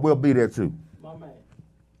report will be there too. My man.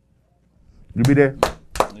 You be there?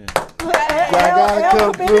 Y'all gotta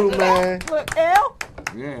come through, man. Look, L.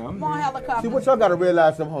 Yeah, I'm Come on, helicopter. See, what y'all gotta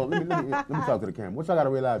realize, let me talk to the camera. What y'all gotta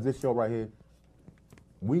realize, this show right here,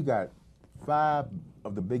 we got 5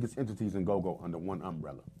 of the biggest entities in Go-Go under one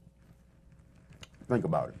umbrella. Think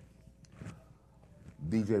about it.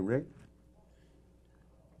 DJ Rick,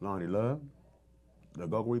 Lonnie Love, the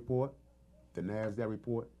Go-Go report, the NASDAQ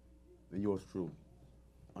report, and yours truly,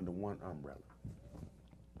 under one umbrella.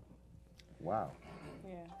 Wow.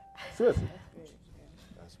 Yeah. Seriously.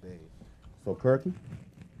 That's big. So, Kirky,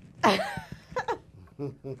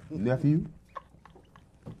 nephew,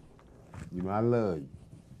 you know I love you.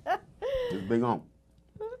 It's big on.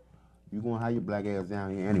 You gonna have your black ass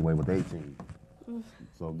down here anyway with 18.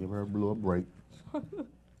 So give her a little break.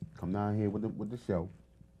 Come down here with the show.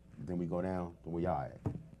 Then we go down to where y'all at.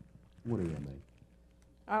 What are you at,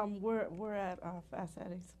 man? We're at Fast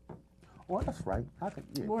Eddie's. Oh, that's right.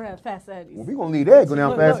 Yeah. We're at Fast Eddie's. Well, we gonna leave there and go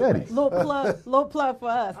down Fast Eddie's. Little plug for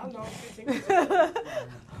us. I know.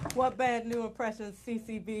 What bad new impressions?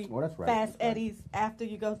 CCB. Oh, that's right. Fast Eddie's after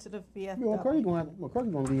you go to the VFW. You know, Kirky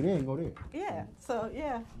gonna leave there and go there. Yeah. So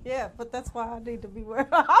yeah. But that's why I need to be where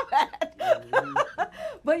I'm at.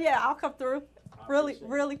 But yeah, I'll come through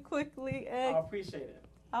really quickly. I appreciate it.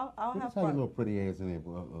 I'll Just have have your fun. little pretty ass in there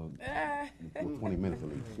for 20 minutes at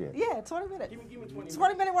least. Shit. Yeah, 20 minutes. Give me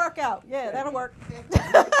 20-minute workout. Yeah, that'll work.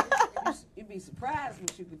 You'd be surprised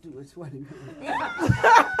what you could do in 20 minutes.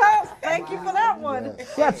 Thank you for that one.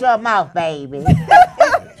 Shut your mouth, baby.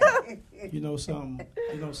 You know something.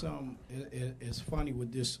 It's funny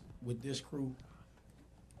with this crew.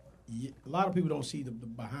 A lot of people don't see the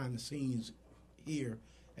behind the scenes here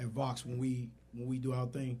at Vox when we do our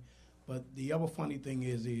thing. But the other funny thing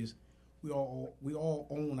is we all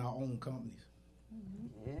own our own companies. Mm-hmm.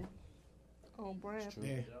 Yeah. Own brand.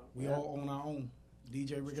 Yeah, we all own our own.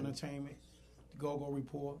 DJ Rick Entertainment, The Go-Go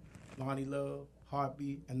Report, Lonnie Love,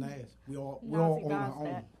 Heartbeat, and Nas. We all own our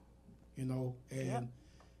own. You know, and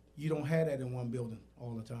you don't have that in one building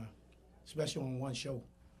all the time, especially on one show.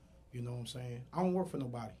 You know what I'm saying? I don't work for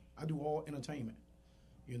nobody. I do all entertainment.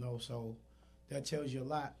 You know, so that tells you a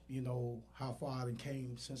lot, you know, how far I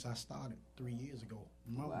came since I started 3 years ago.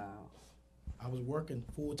 Remember? Wow. I was working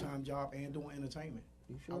full-time job and doing entertainment.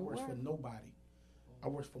 Sure I worked for were. nobody. I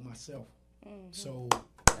worked for myself. Mm-hmm. So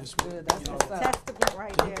it's good. That's you know, what's up. Testament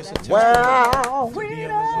right there. It's a That's testament freedom. to be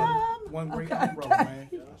in one great umbrella, man.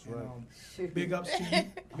 That's right. Big ups to you.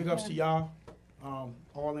 Big ups to y'all.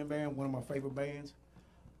 All In Band, one of my favorite bands.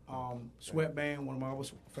 Sweat Band, one of my other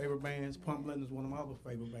favorite bands. Pump Blenders, one of my other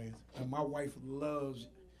favorite bands. And my wife loves.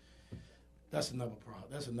 That's another problem.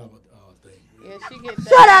 That's another thing. Yeah, she get down.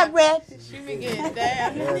 Shut up, Rick. She be getting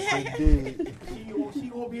down. Yes, indeed. She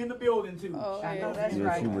gonna be in the building too. Oh, I know yeah. that's Yeah,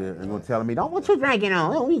 right. she will. And gonna tell me, don't what you drinking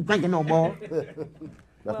on? Don't be drinking no more. That's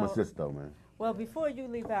my Well- sister, though, man. Well, before you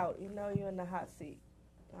leave out, you know you're in the hot seat.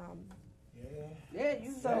 Yeah,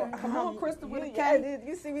 you So come on, Crystal, with a you, K.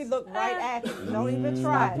 you see me look right at you. Don't even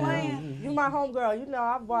try. Stop playing. You my homegirl. You know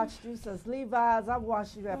I've watched you since Levi's. I've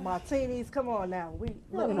watched you at Martinis. Come on now. We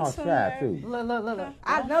look. You're all shy, too. Look.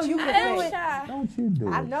 I know you can sing. Don't you do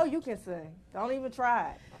I it. know you can sing. Don't even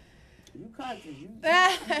try it. You country. You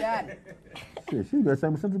got it. Shit, she better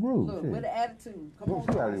sing with Central Groove. Look, Shit. with an attitude. Come Well, on,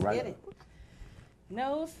 she already let's right. get it.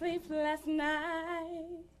 No sleep last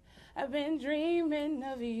night. I've been dreaming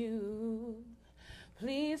of you.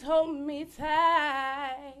 Please hold me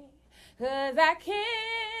tight, 'cause I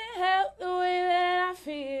can't help the way that I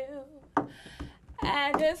feel.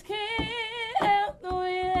 I just can't help the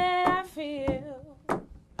way that I feel.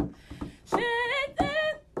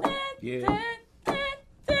 Yeah.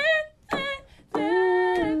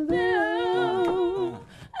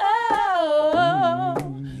 Oh,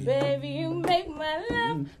 baby, you make my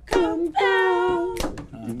love come down.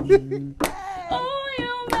 Oh,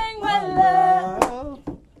 you make my love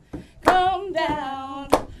come down.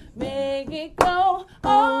 Make it go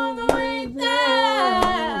all the way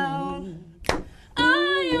down.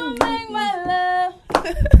 Oh, you make my love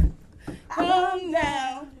come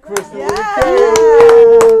down. Kristen with a K.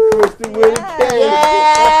 Kristen with a K.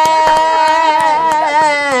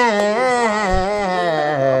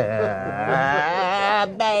 Yeah,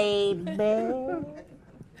 baby.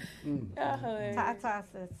 Tata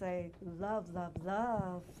said, say love, love,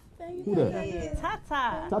 love. Who that? Yeah.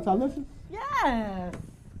 Tata. Tata, listen. Yes.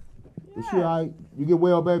 Is she all right? You get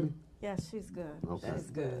well, baby? Yes, she's good. Okay. She's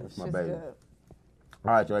good. That's my She's baby. good.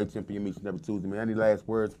 All right, y'all. 8:10 p.m. each and every Tuesday, man. Any last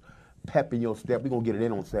words? Pep in your step. We're going to get it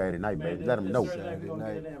in on Saturday night, baby. Let them know. We're gonna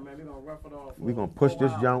get it in, man. We're gonna rough it off. We're going to push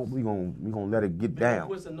this jump. We're gonna let it get down.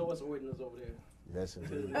 What's the noise ordinance over there? Yes,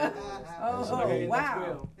 indeed. Oh,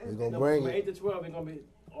 wow. We're going to bring From it. 8 to 12, we're gonna be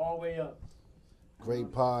all the way up.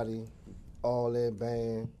 Great party. All In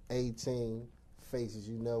Band. 18 faces,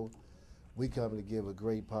 you know. We coming to give a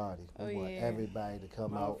great party. We want everybody to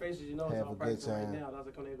come My out, faces, you know, have I'm a good practicing time. right now. That's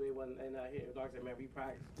because they not here. Like I said, man, we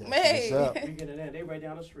practice. That's what's up. We get it in. They right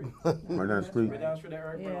down the street. Right down the street. Right down the street. That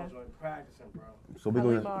Eric Brown's joint. Practicing, bro. So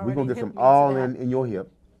we're gonna get some all in your hip.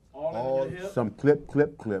 All in your hip. Some clip.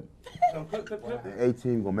 Some clip. And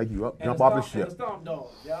 18 gonna make you up, And jump the off the stomp- and ship. the stomp dog,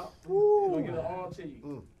 yeah. We're gonna give it all to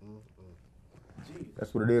you.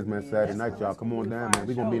 That's what it is, man. Saturday night, y'all. Come on down, man.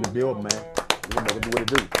 We're gonna be in the building, man. We're gonna make it do what it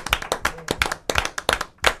do.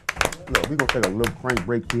 Look, we're gonna take a little crank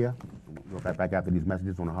break here. We'll be back after these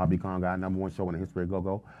messages on the Hobby Con Guy, #1 show in the history of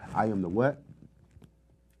Go-Go. I am the what?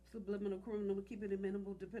 Subliminal criminal, keep it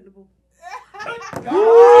minimal, dependable.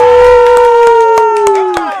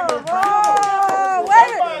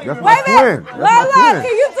 That's my twin. That's my twin.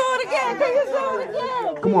 Can you do it again? Can you do it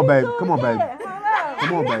again? Come on, baby. Come on, baby.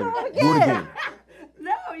 Come on, baby. Do it again.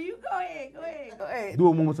 No, you go ahead. Do it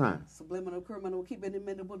one more time. Subliminal criminal, keep it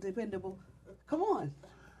minimal, dependable. Come on.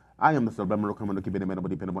 I am the subliminal criminal, keeping it minimal,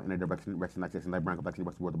 dependable in a direction, relaxation, like brown complexity,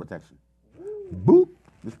 what's the word of protection. Boop.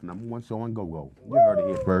 This is the #1 show on Go-Go. You heard it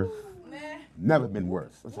here first. Never been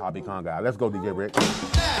worse. That's a hobby con guy. Let's go, DJ Rick. Now,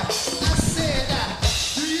 I said,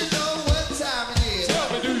 do you know what time it is? Tell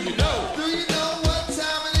me, do you know? Do you know what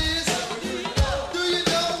time it is? Do you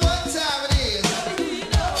know what time it is?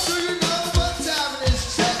 Do you know what time it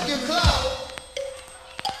is? Check your clock.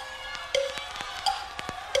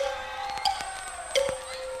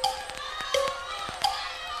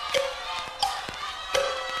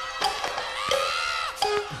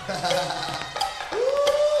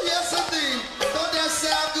 Ooh, yes indeed. Don't that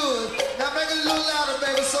sound good? Now make it a little louder,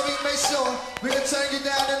 baby, so we can make sure we can turn you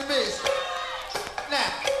down in the mix. Now,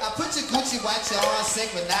 I put your Gucci watch on,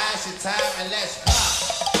 synchronize your time, and let's rock.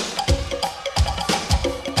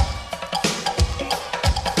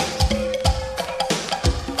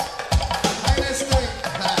 Hey, let's go.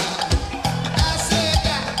 I said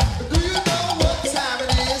that. Do you know what time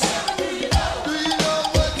it is? Do you know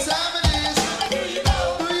what time it is? Do you know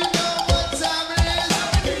what time it is?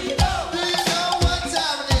 Do you know what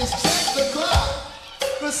time it is? Check the clock.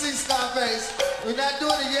 Let's see Scarface. We're not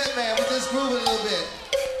doing it yet, man. We're just grooving a little bit.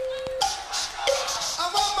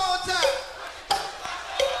 One more time.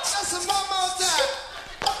 Listen, one more time.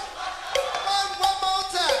 One more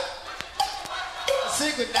time.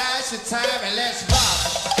 Synchronize your time and let's rock.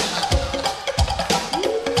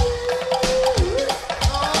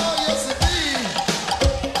 Oh, yes indeed.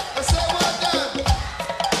 Let's say well done.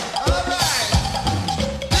 All right.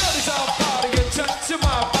 Girlies all partying, touching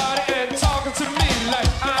my body and talking to me like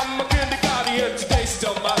I'm a kindergarten. Today she's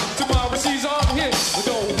on my, tomorrow she's on here. But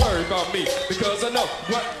don't worry about me because I know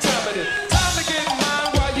what time it is. Time to get mine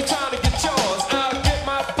while you're trying to get yours. I'll get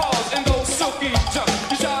my paws in those silky jumps.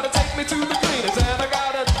 You try to take me to the cleaners and I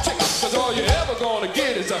gotta check. Cause all you're ever gonna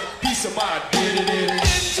get is a piece of my did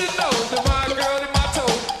you know that my girl in my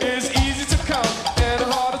toe is easy to come and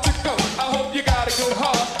harder to go? I hope you got a good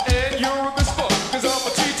heart and you're a good sport. Cause I'ma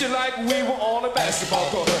treat you like we were on a basketball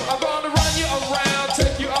court. I'm gonna run you around,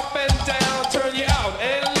 take you up and down, turn you out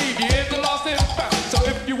and leave you in the lost and found. So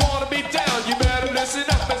if you wanna be down, you better listen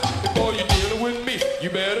up. And before you're dealing with me, you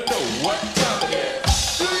better know what time it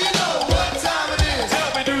is. Do you know what time it is? Tell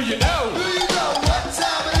me, do you know? Do you know what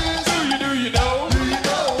time it is? Do you know? Do you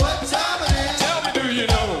know what time it is? Tell me, do you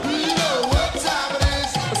know? Do you know what time it is?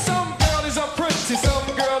 Some girlies are pretty, some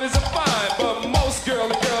girlies are fine, but most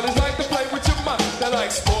girlies like to play with your mind. They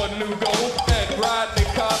like sporting new gold and riding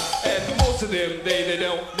their car, and most of them they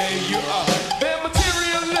don't name you are. They're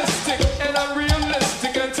materialistic and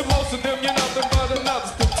unrealistic, and to most of them you're nothing but another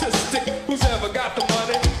statistic. Who's ever got the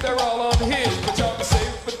money? They're all on his, but y'all can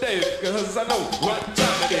save for days, cause I know what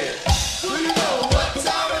time it is. Do you know what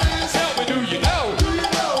time it is? Tell me, do you know? Do you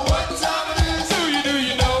know what time it is? Do you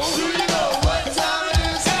know? Do you know what time it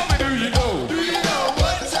is? Tell me, do you know? Do you know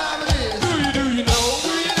what time it is? Do you know? Do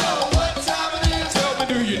you know what time it is? Tell me,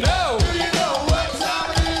 do you know? Do you know what time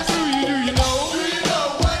it is? Do you know? Do you know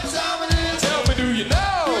what time it is? Tell me, do you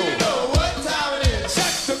know? Do you know what time it is?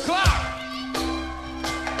 Check the clock.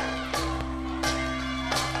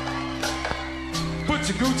 Put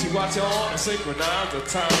your Gucci watch on and synchronize the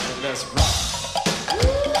time and let's rock.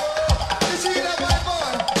 You see that white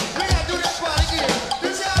boy? We gotta do that part again.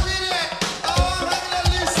 This how we did that. Oh, regular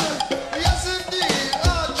Lisa. Yes indeed.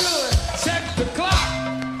 Oh, good. Check the clock.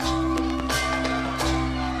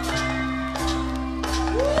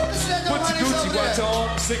 Listen to them Put your honeys Gucci over watch there. on,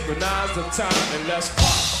 synchronize the time and let's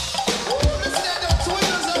rock. Listen to them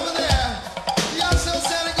twins over there. Y'all so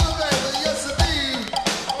sounding good, baby. Yes indeed.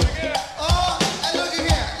 Oh, and look at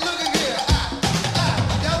here. Look at here.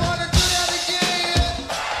 Y'all wanna do that again?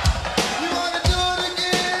 You wanna do it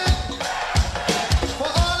again? For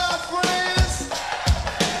all our friends?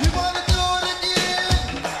 You wanna do it again?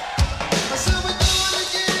 Or should we do it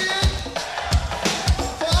again?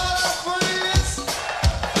 For all our friends?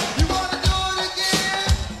 You wanna do it again?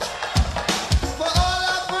 For all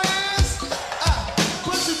our friends?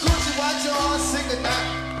 Put your Gucci watch on, sing it now.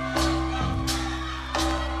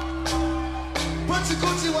 Put your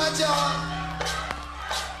Gucci watch on.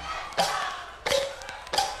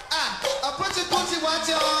 Put your Gucci watch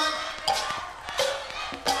on.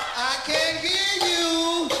 I can't hear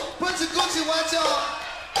you. Put your Gucci watch on.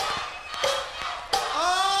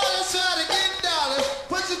 Oh, let's try it again, darling.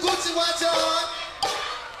 Put your Gucci watch on.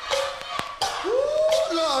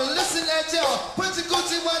 Ooh, Lord, listen at y'all. Put your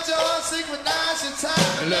Gucci watch on, synchronize your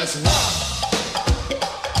time, and let's rock.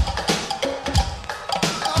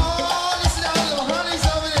 Oh, listen to all the honeys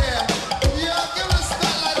over there. Yeah, give them a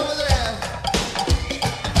spotlight over there.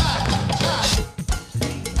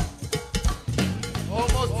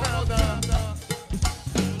 Almost time,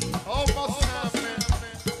 almost time, man.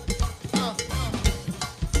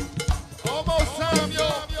 Almost time, yo.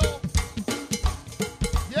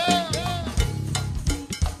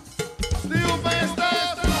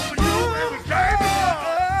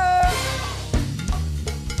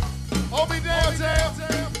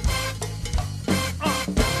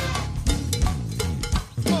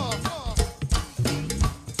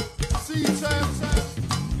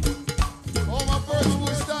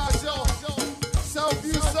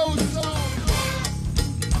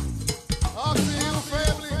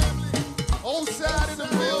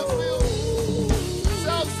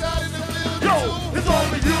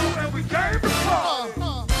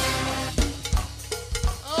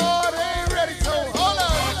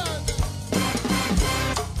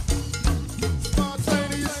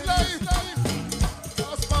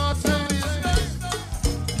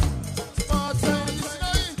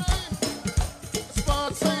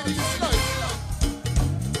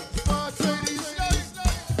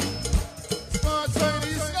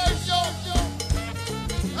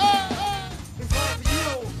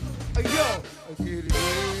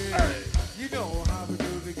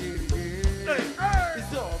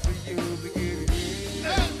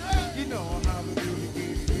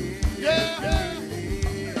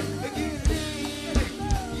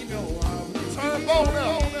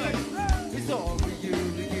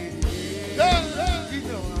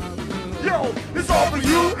 Yo, it's all for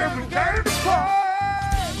you and we came to party.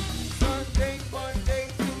 Sunday, Monday,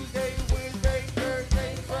 Tuesday, Wednesday,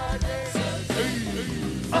 Thursday, Friday. Sunday,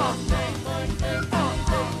 Monday,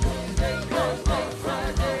 Tuesday, Wednesday, Thursday,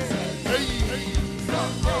 Friday.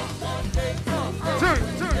 Sunday, Monday, Tuesday,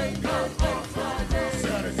 Wednesday, Thursday,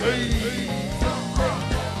 Friday.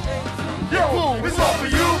 Yo, it's all for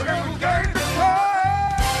you and we came to party.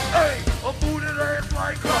 Hey, a booty ass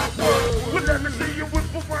like clockwork. Well, let me see you whip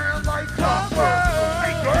around like clockwork.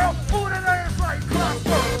 Hey, girl, booty ass like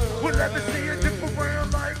clockwork. Well, let me see you dip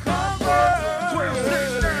around like clockwork. 12,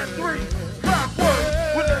 6, 9, 3, clockwork.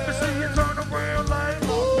 Well, let me see you turn around like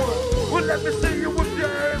clockwork. Well, let me see you whip your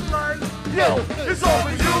ass like. Yo, it's all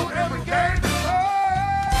for you and we came to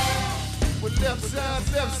party. With left side,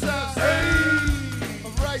 hey.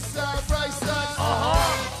 Right side,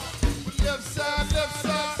 with left side,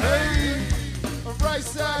 hey. Right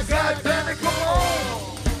side, God damn it, come on.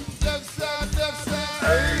 Left side,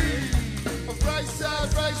 hey. Right side,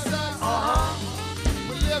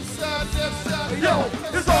 with left side, Yo,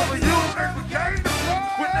 it's all for you and we came to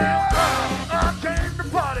party. Well, now I came to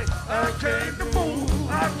party. I came to move.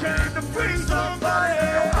 I came to free somebody.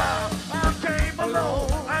 I came alone.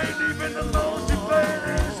 I ain't even alone. She playing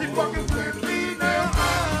and she fucking with me now.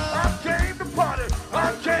 I came to party. I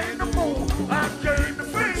came to move. I came to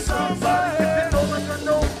free somebody. If you know like I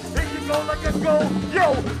know, and you go like I go. Yo,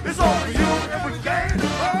 it's all for you and we came to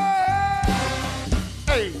party.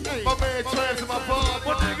 Hey, my man Trans in my party.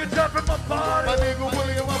 My nigga Jeff in my party. My nigga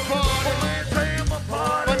Willie in my party. My man Tay in my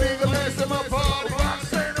party. My nigga Lance in my party.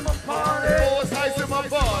 Roxanne in my party. Boys Heights in my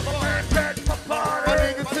party. My man Pat in my party. My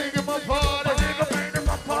nigga Ting in my party. My nigga Main in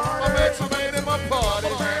my party. My man Tremaine in my party.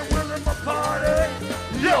 My man Will in my party.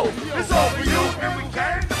 Yo, it's all for you and we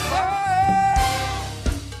came to party.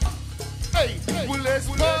 Hey, well let's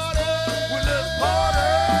party. Well, let's party.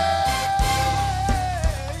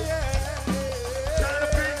 China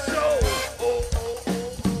Big Show.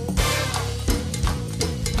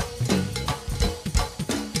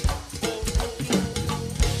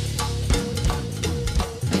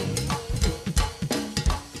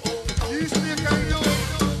 You still can't do it.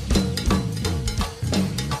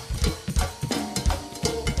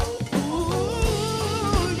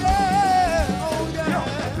 Ooh, yeah. Oh,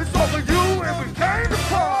 yeah. It's all for you and we came to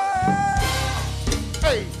party.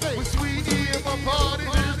 Hey, with Sweet E in my party.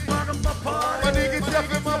 My party. My nigga Jeff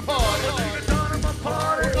in my party. My nigga Don in my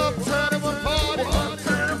party. Uptown in my party.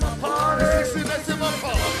 Uptown in my party. 69 in my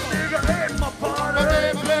party. Nigga Ed in my party. My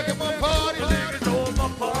man Black in my party. My nigga Joe in my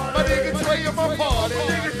party. My nigga Trey in my party. My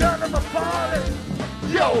nigga John in my party.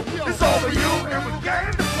 Yo, it's all for you and we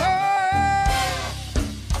came to party.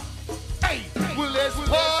 Hey, well let's party.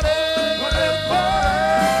 Well, let's party.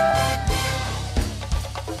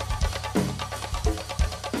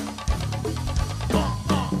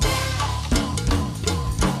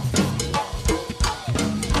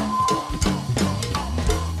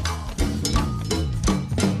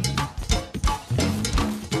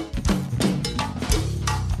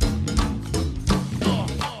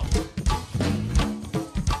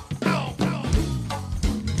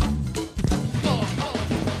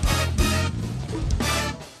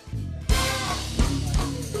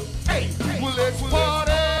 Hey, well let's party.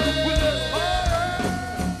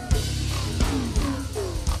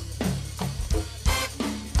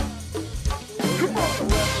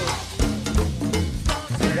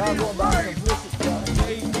 Y'all going by simplicity, y'all.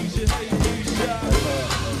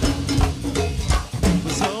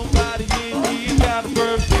 Somebody in here got a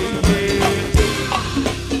birthday, yeah.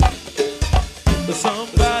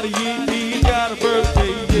 Somebody in here got a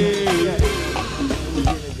birthday, yeah.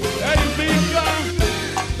 Hey, Big Guy.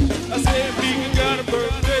 I said Big got a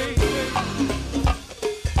birthday.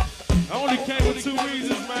 I only came with 2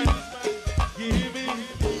 reasons, man. You hear me?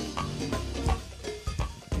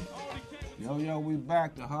 Yo, we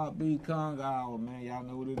back to Heartbeat Congo Hour, man. Y'all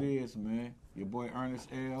know what it is, man. Your boy Ernest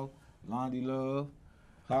L, Londi Love,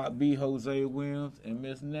 Heartbeat Jose Williams, and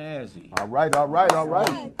Miss Nazi. All right.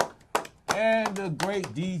 And the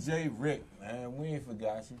great DJ Rick, man. We ain't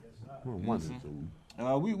forgot you.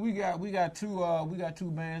 We got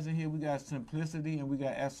two bands in here. We got Simplicity and we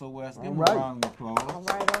got SOS. Give them a round of applause. All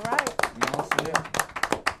right. You know what I'm saying?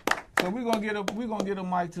 So we're gonna get a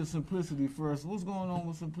mic to Simplicity first. What's going on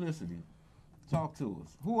with Simplicity? Talk to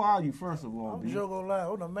us. Who are you, first of all? I'm Joe gonna lie,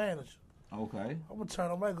 I'm the manager. Okay. I'm gonna turn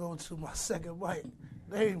the mic over to my second mic,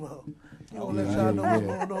 Damo. You gonna let y'all know what's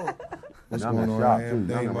going on. What's I'm going at on? Shaw, I am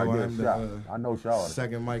too. I'm Damo. right there, I'm Shaw. the I know Shaw.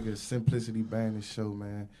 second mic is Simplicity Band and Show,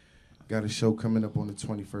 man. Got a show coming up on the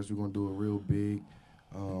 21st. We're gonna do it real big.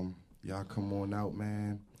 Y'all come on out,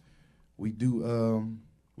 man. We do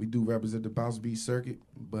we do represent the bounce beat circuit,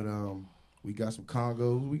 but we got some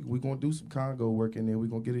Congos. We gonna do some Congo work in there. We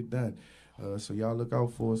gonna get it done. So y'all look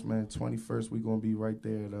out for us, man. 21st, we gonna be right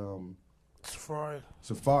there at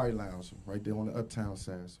Safari Lounge, right there on the Uptown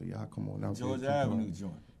side. So y'all come on out. Georgia Avenue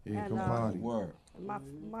joint. Yeah, And, come party. Word. My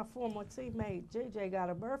former teammate JJ got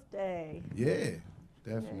a birthday. Yeah,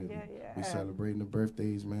 definitely. Yeah. We celebrating the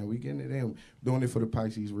birthdays, man. We getting it in. Doing it for the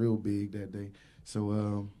Pisces real big that day.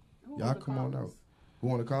 So y'all come on out. Who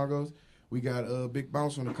on the Congos? We got Big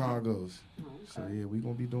Bounce on the Congos. Oh, So yeah, we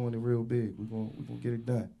gonna be doing it real big. We gonna get it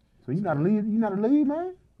done. So you not a lead? You not a lead,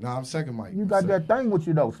 man? Nah, I'm second mic. You got that thing with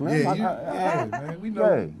you though, Slim. Yeah, man. We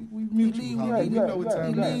know. We mutual. We know what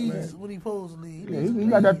time it is, man. When he supposed to lead. He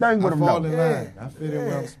got that thing with him I fall though. in line. I fit in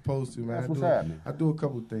where I'm supposed to, man. That's what's happening. I do a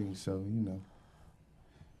couple things, so you know.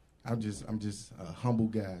 I'm just a humble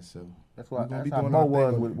guy, so That's why. we gonna That's be how doing Bo our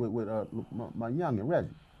was thing with my youngin' Reggie.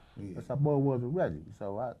 Yeah. That's how Bo was with Reggie.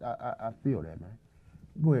 So I feel that, man.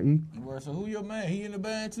 Go ahead, E. Word, so who your man? He in the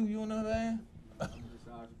band too? You in the band?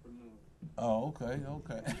 Oh, okay.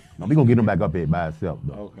 No, we gonna get him back up here by himself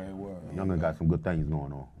though. Okay, word. Youngin' got some good things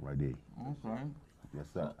going on right there. Okay. Yes,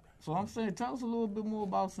 sir. So I'm saying, tell us a little bit more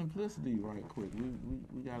about Simplicity right quick.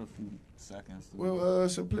 We got a few seconds. Well,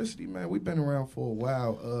 Simplicity, man, we've been around for a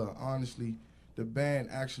while. Honestly, the band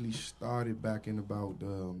actually started back in about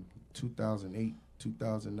 2008,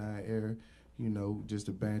 2009 era. You know, just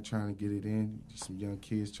a band trying to get it in, some young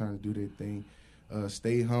kids trying to do their thing.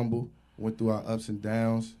 Stay humble. Went through our ups and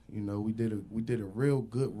downs. You know, we did a real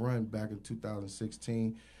good run back in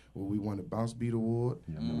 2016 where we won the Bounce Beat Award.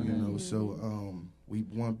 Yeah, you know, so we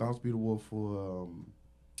won Bounce Beat Award for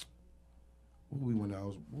what we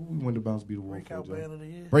won the Bounce Beat Award Breakout for? Band of the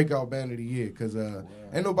Year. Breakout Band of the Year, because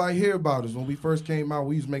ain't nobody hear about us. When we first came out,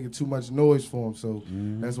 we was making too much noise for them, so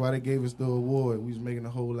that's why they gave us the award. We was making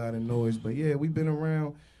a whole lot of noise. But yeah, we've been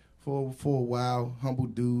around for a while, humble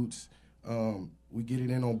dudes. We get it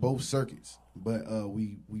in on both circuits, but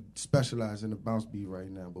we specialize in the bounce beat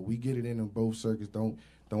right now. But we get it in on both circuits. Don't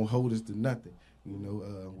hold us to nothing. You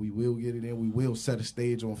know, we will get it in. We will set a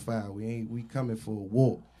stage on fire. We coming for a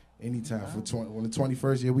walk anytime on the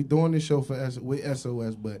 21st. Yeah, we doing this show with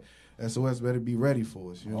SOS, but SOS better be ready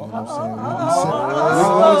for us. You know what I'm saying?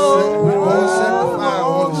 We all set the fire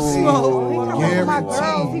on the scene.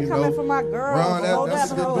 He coming for my girls. Ron,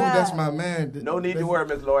 that's a good dude. That's my man. No need to worry,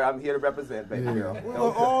 Miss Lori. I'm here to represent, baby girl.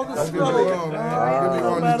 All the This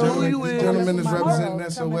gentleman is representing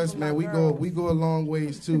SOS, man. We go a long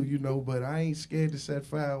ways too, you know. But I ain't scared to set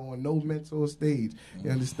fire on no mentor stage.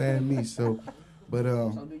 You understand me? So, but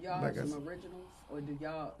So do y'all have some originals, or do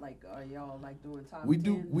y'all are y'all doing top? We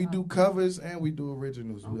do covers and we do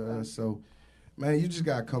originals. So, man, you just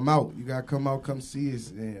gotta come out. You gotta come see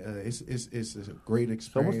us. And, it's a great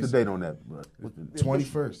experience. So what's the date on that?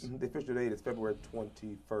 21st. The official date is February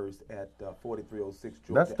 21st at 4306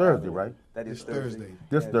 Georgia That's Thursday, Avenue. right? That is Thursday.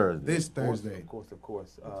 This Thursday. This Thursday. Of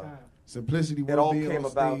course. Simplicity. It all be came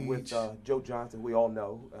on about stage. with Joe Johnson, we all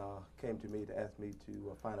know, came to me to ask me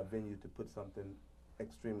to find a venue to put something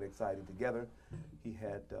extremely exciting together. He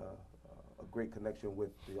had a great connection with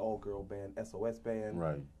the all-girl band, SOS band,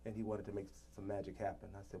 right? And he wanted to make some magic happen.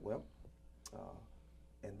 I said, well,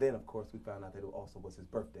 and then of course we found out that it also was his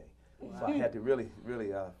birthday. So I had to really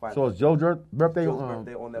find. So it's Joe's birthday? Joe's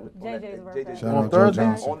birthday on that. JJ's birthday. Shout out Thursday? Joe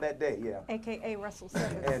Johnson. On that day, yeah. AKA Russell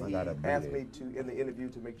Simmons. And he asked me to, in the interview,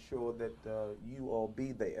 to make sure that you all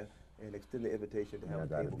be there and extend the invitation to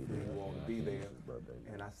have a table for you all to be there.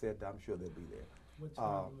 And I said, I'm sure they'll be there. What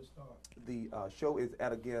time will it start? The show is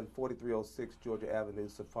at, again, 4306 Georgia Avenue,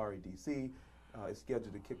 Safari, D.C. It's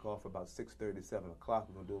scheduled to kick off about 6:30, 7 o'clock.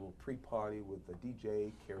 We're going to do a little pre-party with the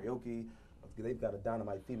DJ, karaoke. They've got a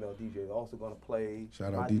dynamite female DJ. They're also going to play.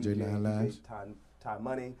 Shout out DJ Nine Lives. Ty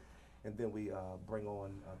Money. And then we bring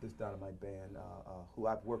on this dynamite band who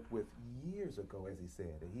I've worked with years ago, as he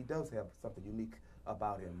said. And he does have something unique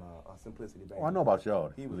about him, Simplicity Band. Oh, I know about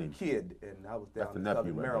y'all. He was a kid, and I was down in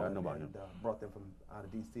Southern Maryland. I know about him. Brought them from out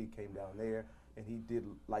of D.C., came down there, and he did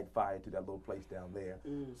light fire to that little place down there.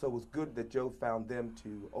 So it was good that Joe found them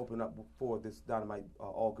to open up for this dynamite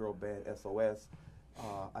all-girl band, SOS.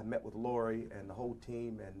 I met with Lori and the whole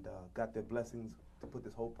team and got their blessings to put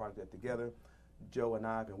this whole project together. Joe and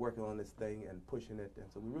I have been working on this thing and pushing it, and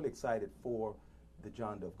so we're really excited for the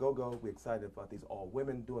John Dove Go-Go. We're excited about these all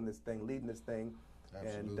women doing this thing, leading this thing,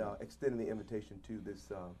 Absolutely. and extending the invitation to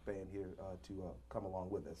this band here to come along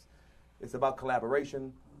with us. It's about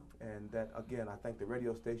collaboration, and that, again, I thank the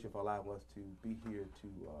radio station for allowing us to be here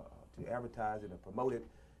to advertise it and promote it.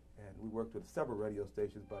 And we worked with several radio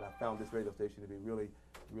stations, but I found this radio station to be really,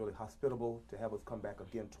 really hospitable, to have us come back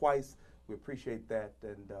again twice. we appreciate that,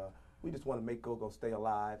 and we just want to make Go-Go stay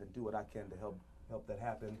alive and do what I can to help that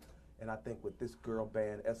happen. And I think with this girl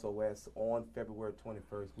band, SOS, on February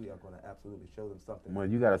 21st, we are going to absolutely show them something. Well,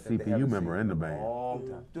 you got a CPU member in the band. Long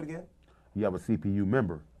time. Do it again. You have a CPU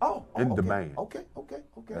member in the band. Okay.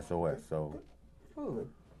 SOS, so. Good.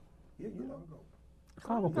 You know.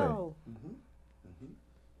 Congo play. Mm-hmm.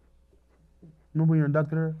 Remember you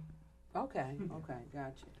inducted her? Okay,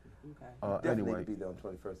 gotcha. Okay. Definitely Anyway. be there on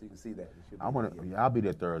 21st. You can see that. I'll be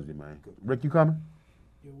there Thursday, man. Rick, you coming?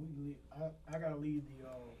 Yeah, I gotta leave the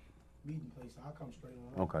meeting place. I'll come straight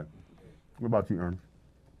on. Okay. What about you, Ernest?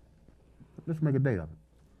 Let's make a date of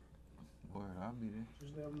it. Boy, I'll be there.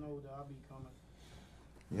 Just let them know that I'll be coming.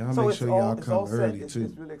 Y'all make sure y'all come early, too.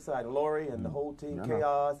 It's really exciting. Lori and the whole team,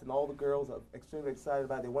 Chaos, and all the girls are extremely excited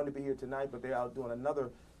about it. They wanted to be here tonight, but they're out doing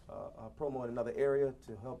another promo in another area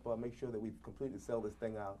to help make sure that we completely sell this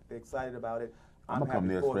thing out. They're excited about it. I'm going to come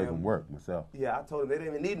there straight from work myself. Yeah, I told them they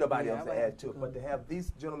didn't even need nobody else to add to it. But to have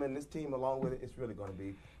these gentlemen, this team along with it, it's really going to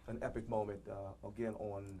be an epic moment, again,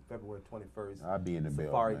 on February 21st. I'll be in the building,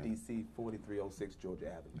 Safari, man. DC, 4306 Georgia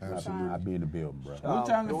Avenue. Absolutely. I'll be in the building, bro. What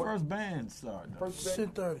time the first band start?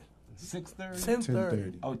 10:30. 6:30?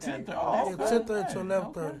 10:30. Oh, 10:30. Yeah, Oh, 10:30 to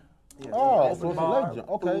 11:30. Yeah, Oh, open so it's a bar, late jump.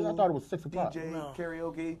 Okay, I thought it was 6 o'clock. DJ, No.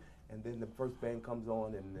 karaoke, and then the first band comes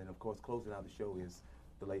on, and then, of course, closing out the show is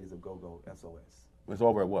the ladies of Go-Go, SOS. It's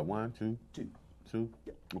over at what, 1, 2? 2. 2?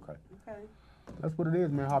 Yep. Okay. Okay. That's what it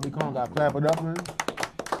is, man. Hobby Kong got clap it up, man.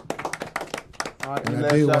 All right, And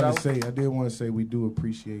any I last did shout want out? to say, we do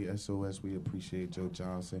appreciate SOS. We appreciate Joe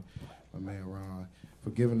Johnson, my man Ron, for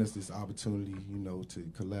giving us this opportunity,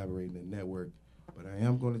 to collaborate and network. But I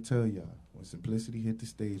am going to tell y'all, when Simplicity hit the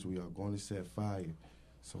stage, we are going to set fire.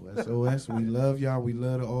 So SOS, we love y'all. We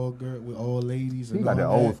love the all ladies. He and got that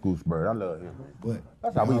all old school spirit. I love him. But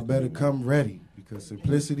That's how we y'all used to better be, come ready, because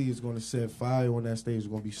Simplicity is going to set fire on that stage. It's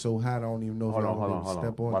going to be so hot, I don't even know if y'all going to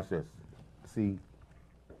step on Watch it. this. See,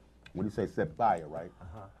 when you say set fire, right?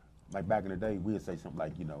 Like back in the day, we'd say something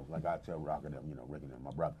like, like I tell Rock and them, Rick and them,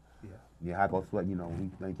 my brother. Yeah, I go sweat, we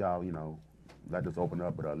thank y'all, let this open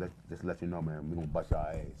up, but just let you know, man, we gonna bust y'all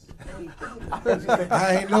ass.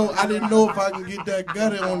 I didn't know if I could get that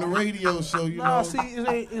gutter on the radio show, No, see, it's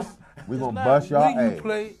we it's gonna not bust y'all when ass. you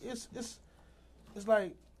play. It's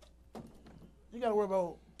like you gotta worry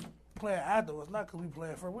about playing after us, not because we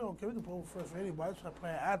playing first. We don't care. We can play first for anybody. Just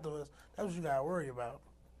playing after us. That's what you gotta worry about.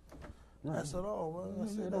 Right. That's it all, man.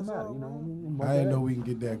 That's It it. don't That's matter, all, man. I didn't know we can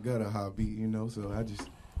get that gutter hobby, so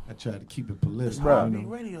I try to keep it political. Bruh. Hobby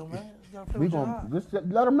radio, man. You gotta play We with your gonna heart. just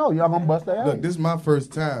let them know y'all gonna bust their ass. Look, this is my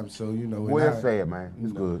first time, so and Well said, man.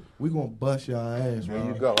 It's good. We gonna bust y'all ass, There bro.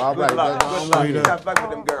 you go. All right, Good luck. that's Good all luck. right. You got to fuck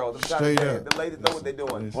with them girls. I'm trying Straight to tell you, up. the ladies know what they're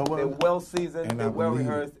doing. Listen. They're well seasoned, And they're I well believe it.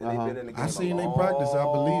 rehearsed, and they've been in the game I seen a they practice. I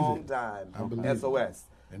believe long it. time. I believe it. SOS.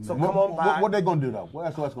 And So then- come on by. What they gonna do though?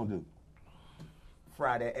 What SOS gonna do?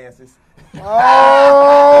 Fry their asses.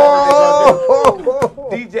 Oh!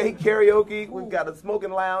 DJ karaoke. We've got a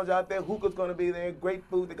smoking lounge out there. Hookah's going to be there. Great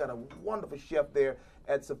food. They got a wonderful chef there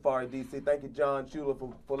at Safari DC. Thank you, John Schuler,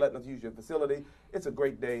 for letting us use your facility. It's a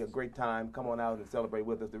great day, a great time. Come on out and celebrate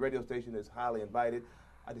with us. The radio station is highly invited.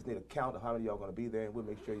 I just need a count of how many of y'all are going to be there, and we'll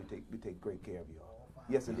make sure we take great care of you all.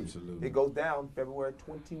 Yes, indeed. Absolutely. It goes down February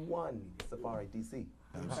 21, Safari DC.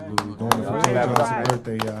 Absolutely. Doing it for Joe Johnson's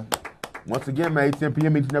birthday, y'all. Once again, man, 10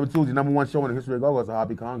 p.m. each and every Tuesday, #1 show in the history of Go-Go. It's a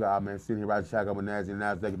Hobby Congo, man. Sitting here right shack up with Nasty and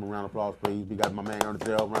Nasdaq. Give him a round of applause, please. We got my man Ernest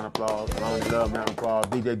L. Round of applause. Round of applause.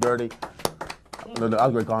 DJ Dirty. I was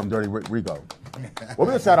going to call him Dirty Rico. Well,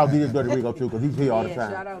 we'll shout out DJ Dirty Rico, too, because he's here all the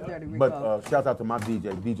time. Shout out Dirty Rico. But shout out to my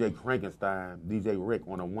DJ Frankenstein, DJ Rick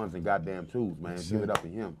on the ones and goddamn twos, man. Give it up to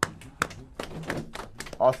him.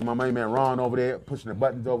 Also, my main man Ron over there, pushing the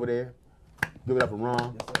buttons over there. Give it up to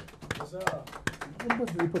Ron. What's up? What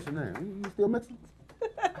buttons are you pushing there? You still mixing?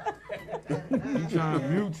 He trying to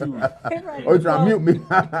mute you. Oh, you trying to mute me? He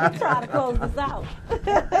trying to close this out.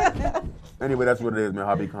 Anyway, that's what it is, man.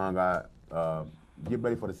 Hobby Con got. Get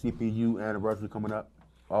ready for the CPU anniversary coming up.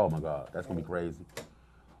 Oh my God, that's gonna be crazy.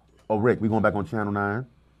 Oh, Rick, we going back on Channel 9.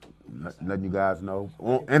 Letting you guys know.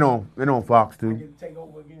 And on Fox too. Get to take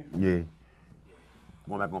over again. Yeah.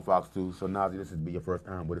 Going back on Fox too. So Nazi, this would be your first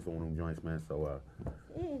time with us on them joints, man. So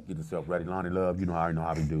get yourself ready. Lonnie Love, you know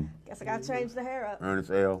how we do. Guess I gotta change the hair up.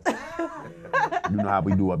 Ernest L. You know how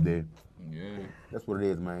we do up there. Yeah. That's what it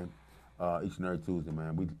is, man. Each and every Tuesday,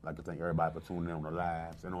 man. We like to thank everybody for tuning in on the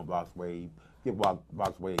lives and on VoxWav. Give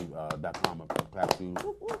VoxWave.com a clap too.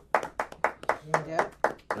 Yep.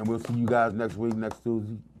 And we'll see you guys next week, next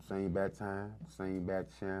Tuesday. Same bad time, same bad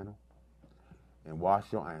channel. And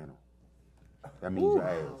wash your anal. That means your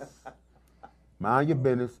ass. Mind your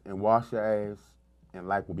business and wash your ass, and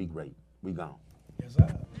life will be great. We gone. Yes,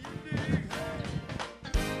 sir.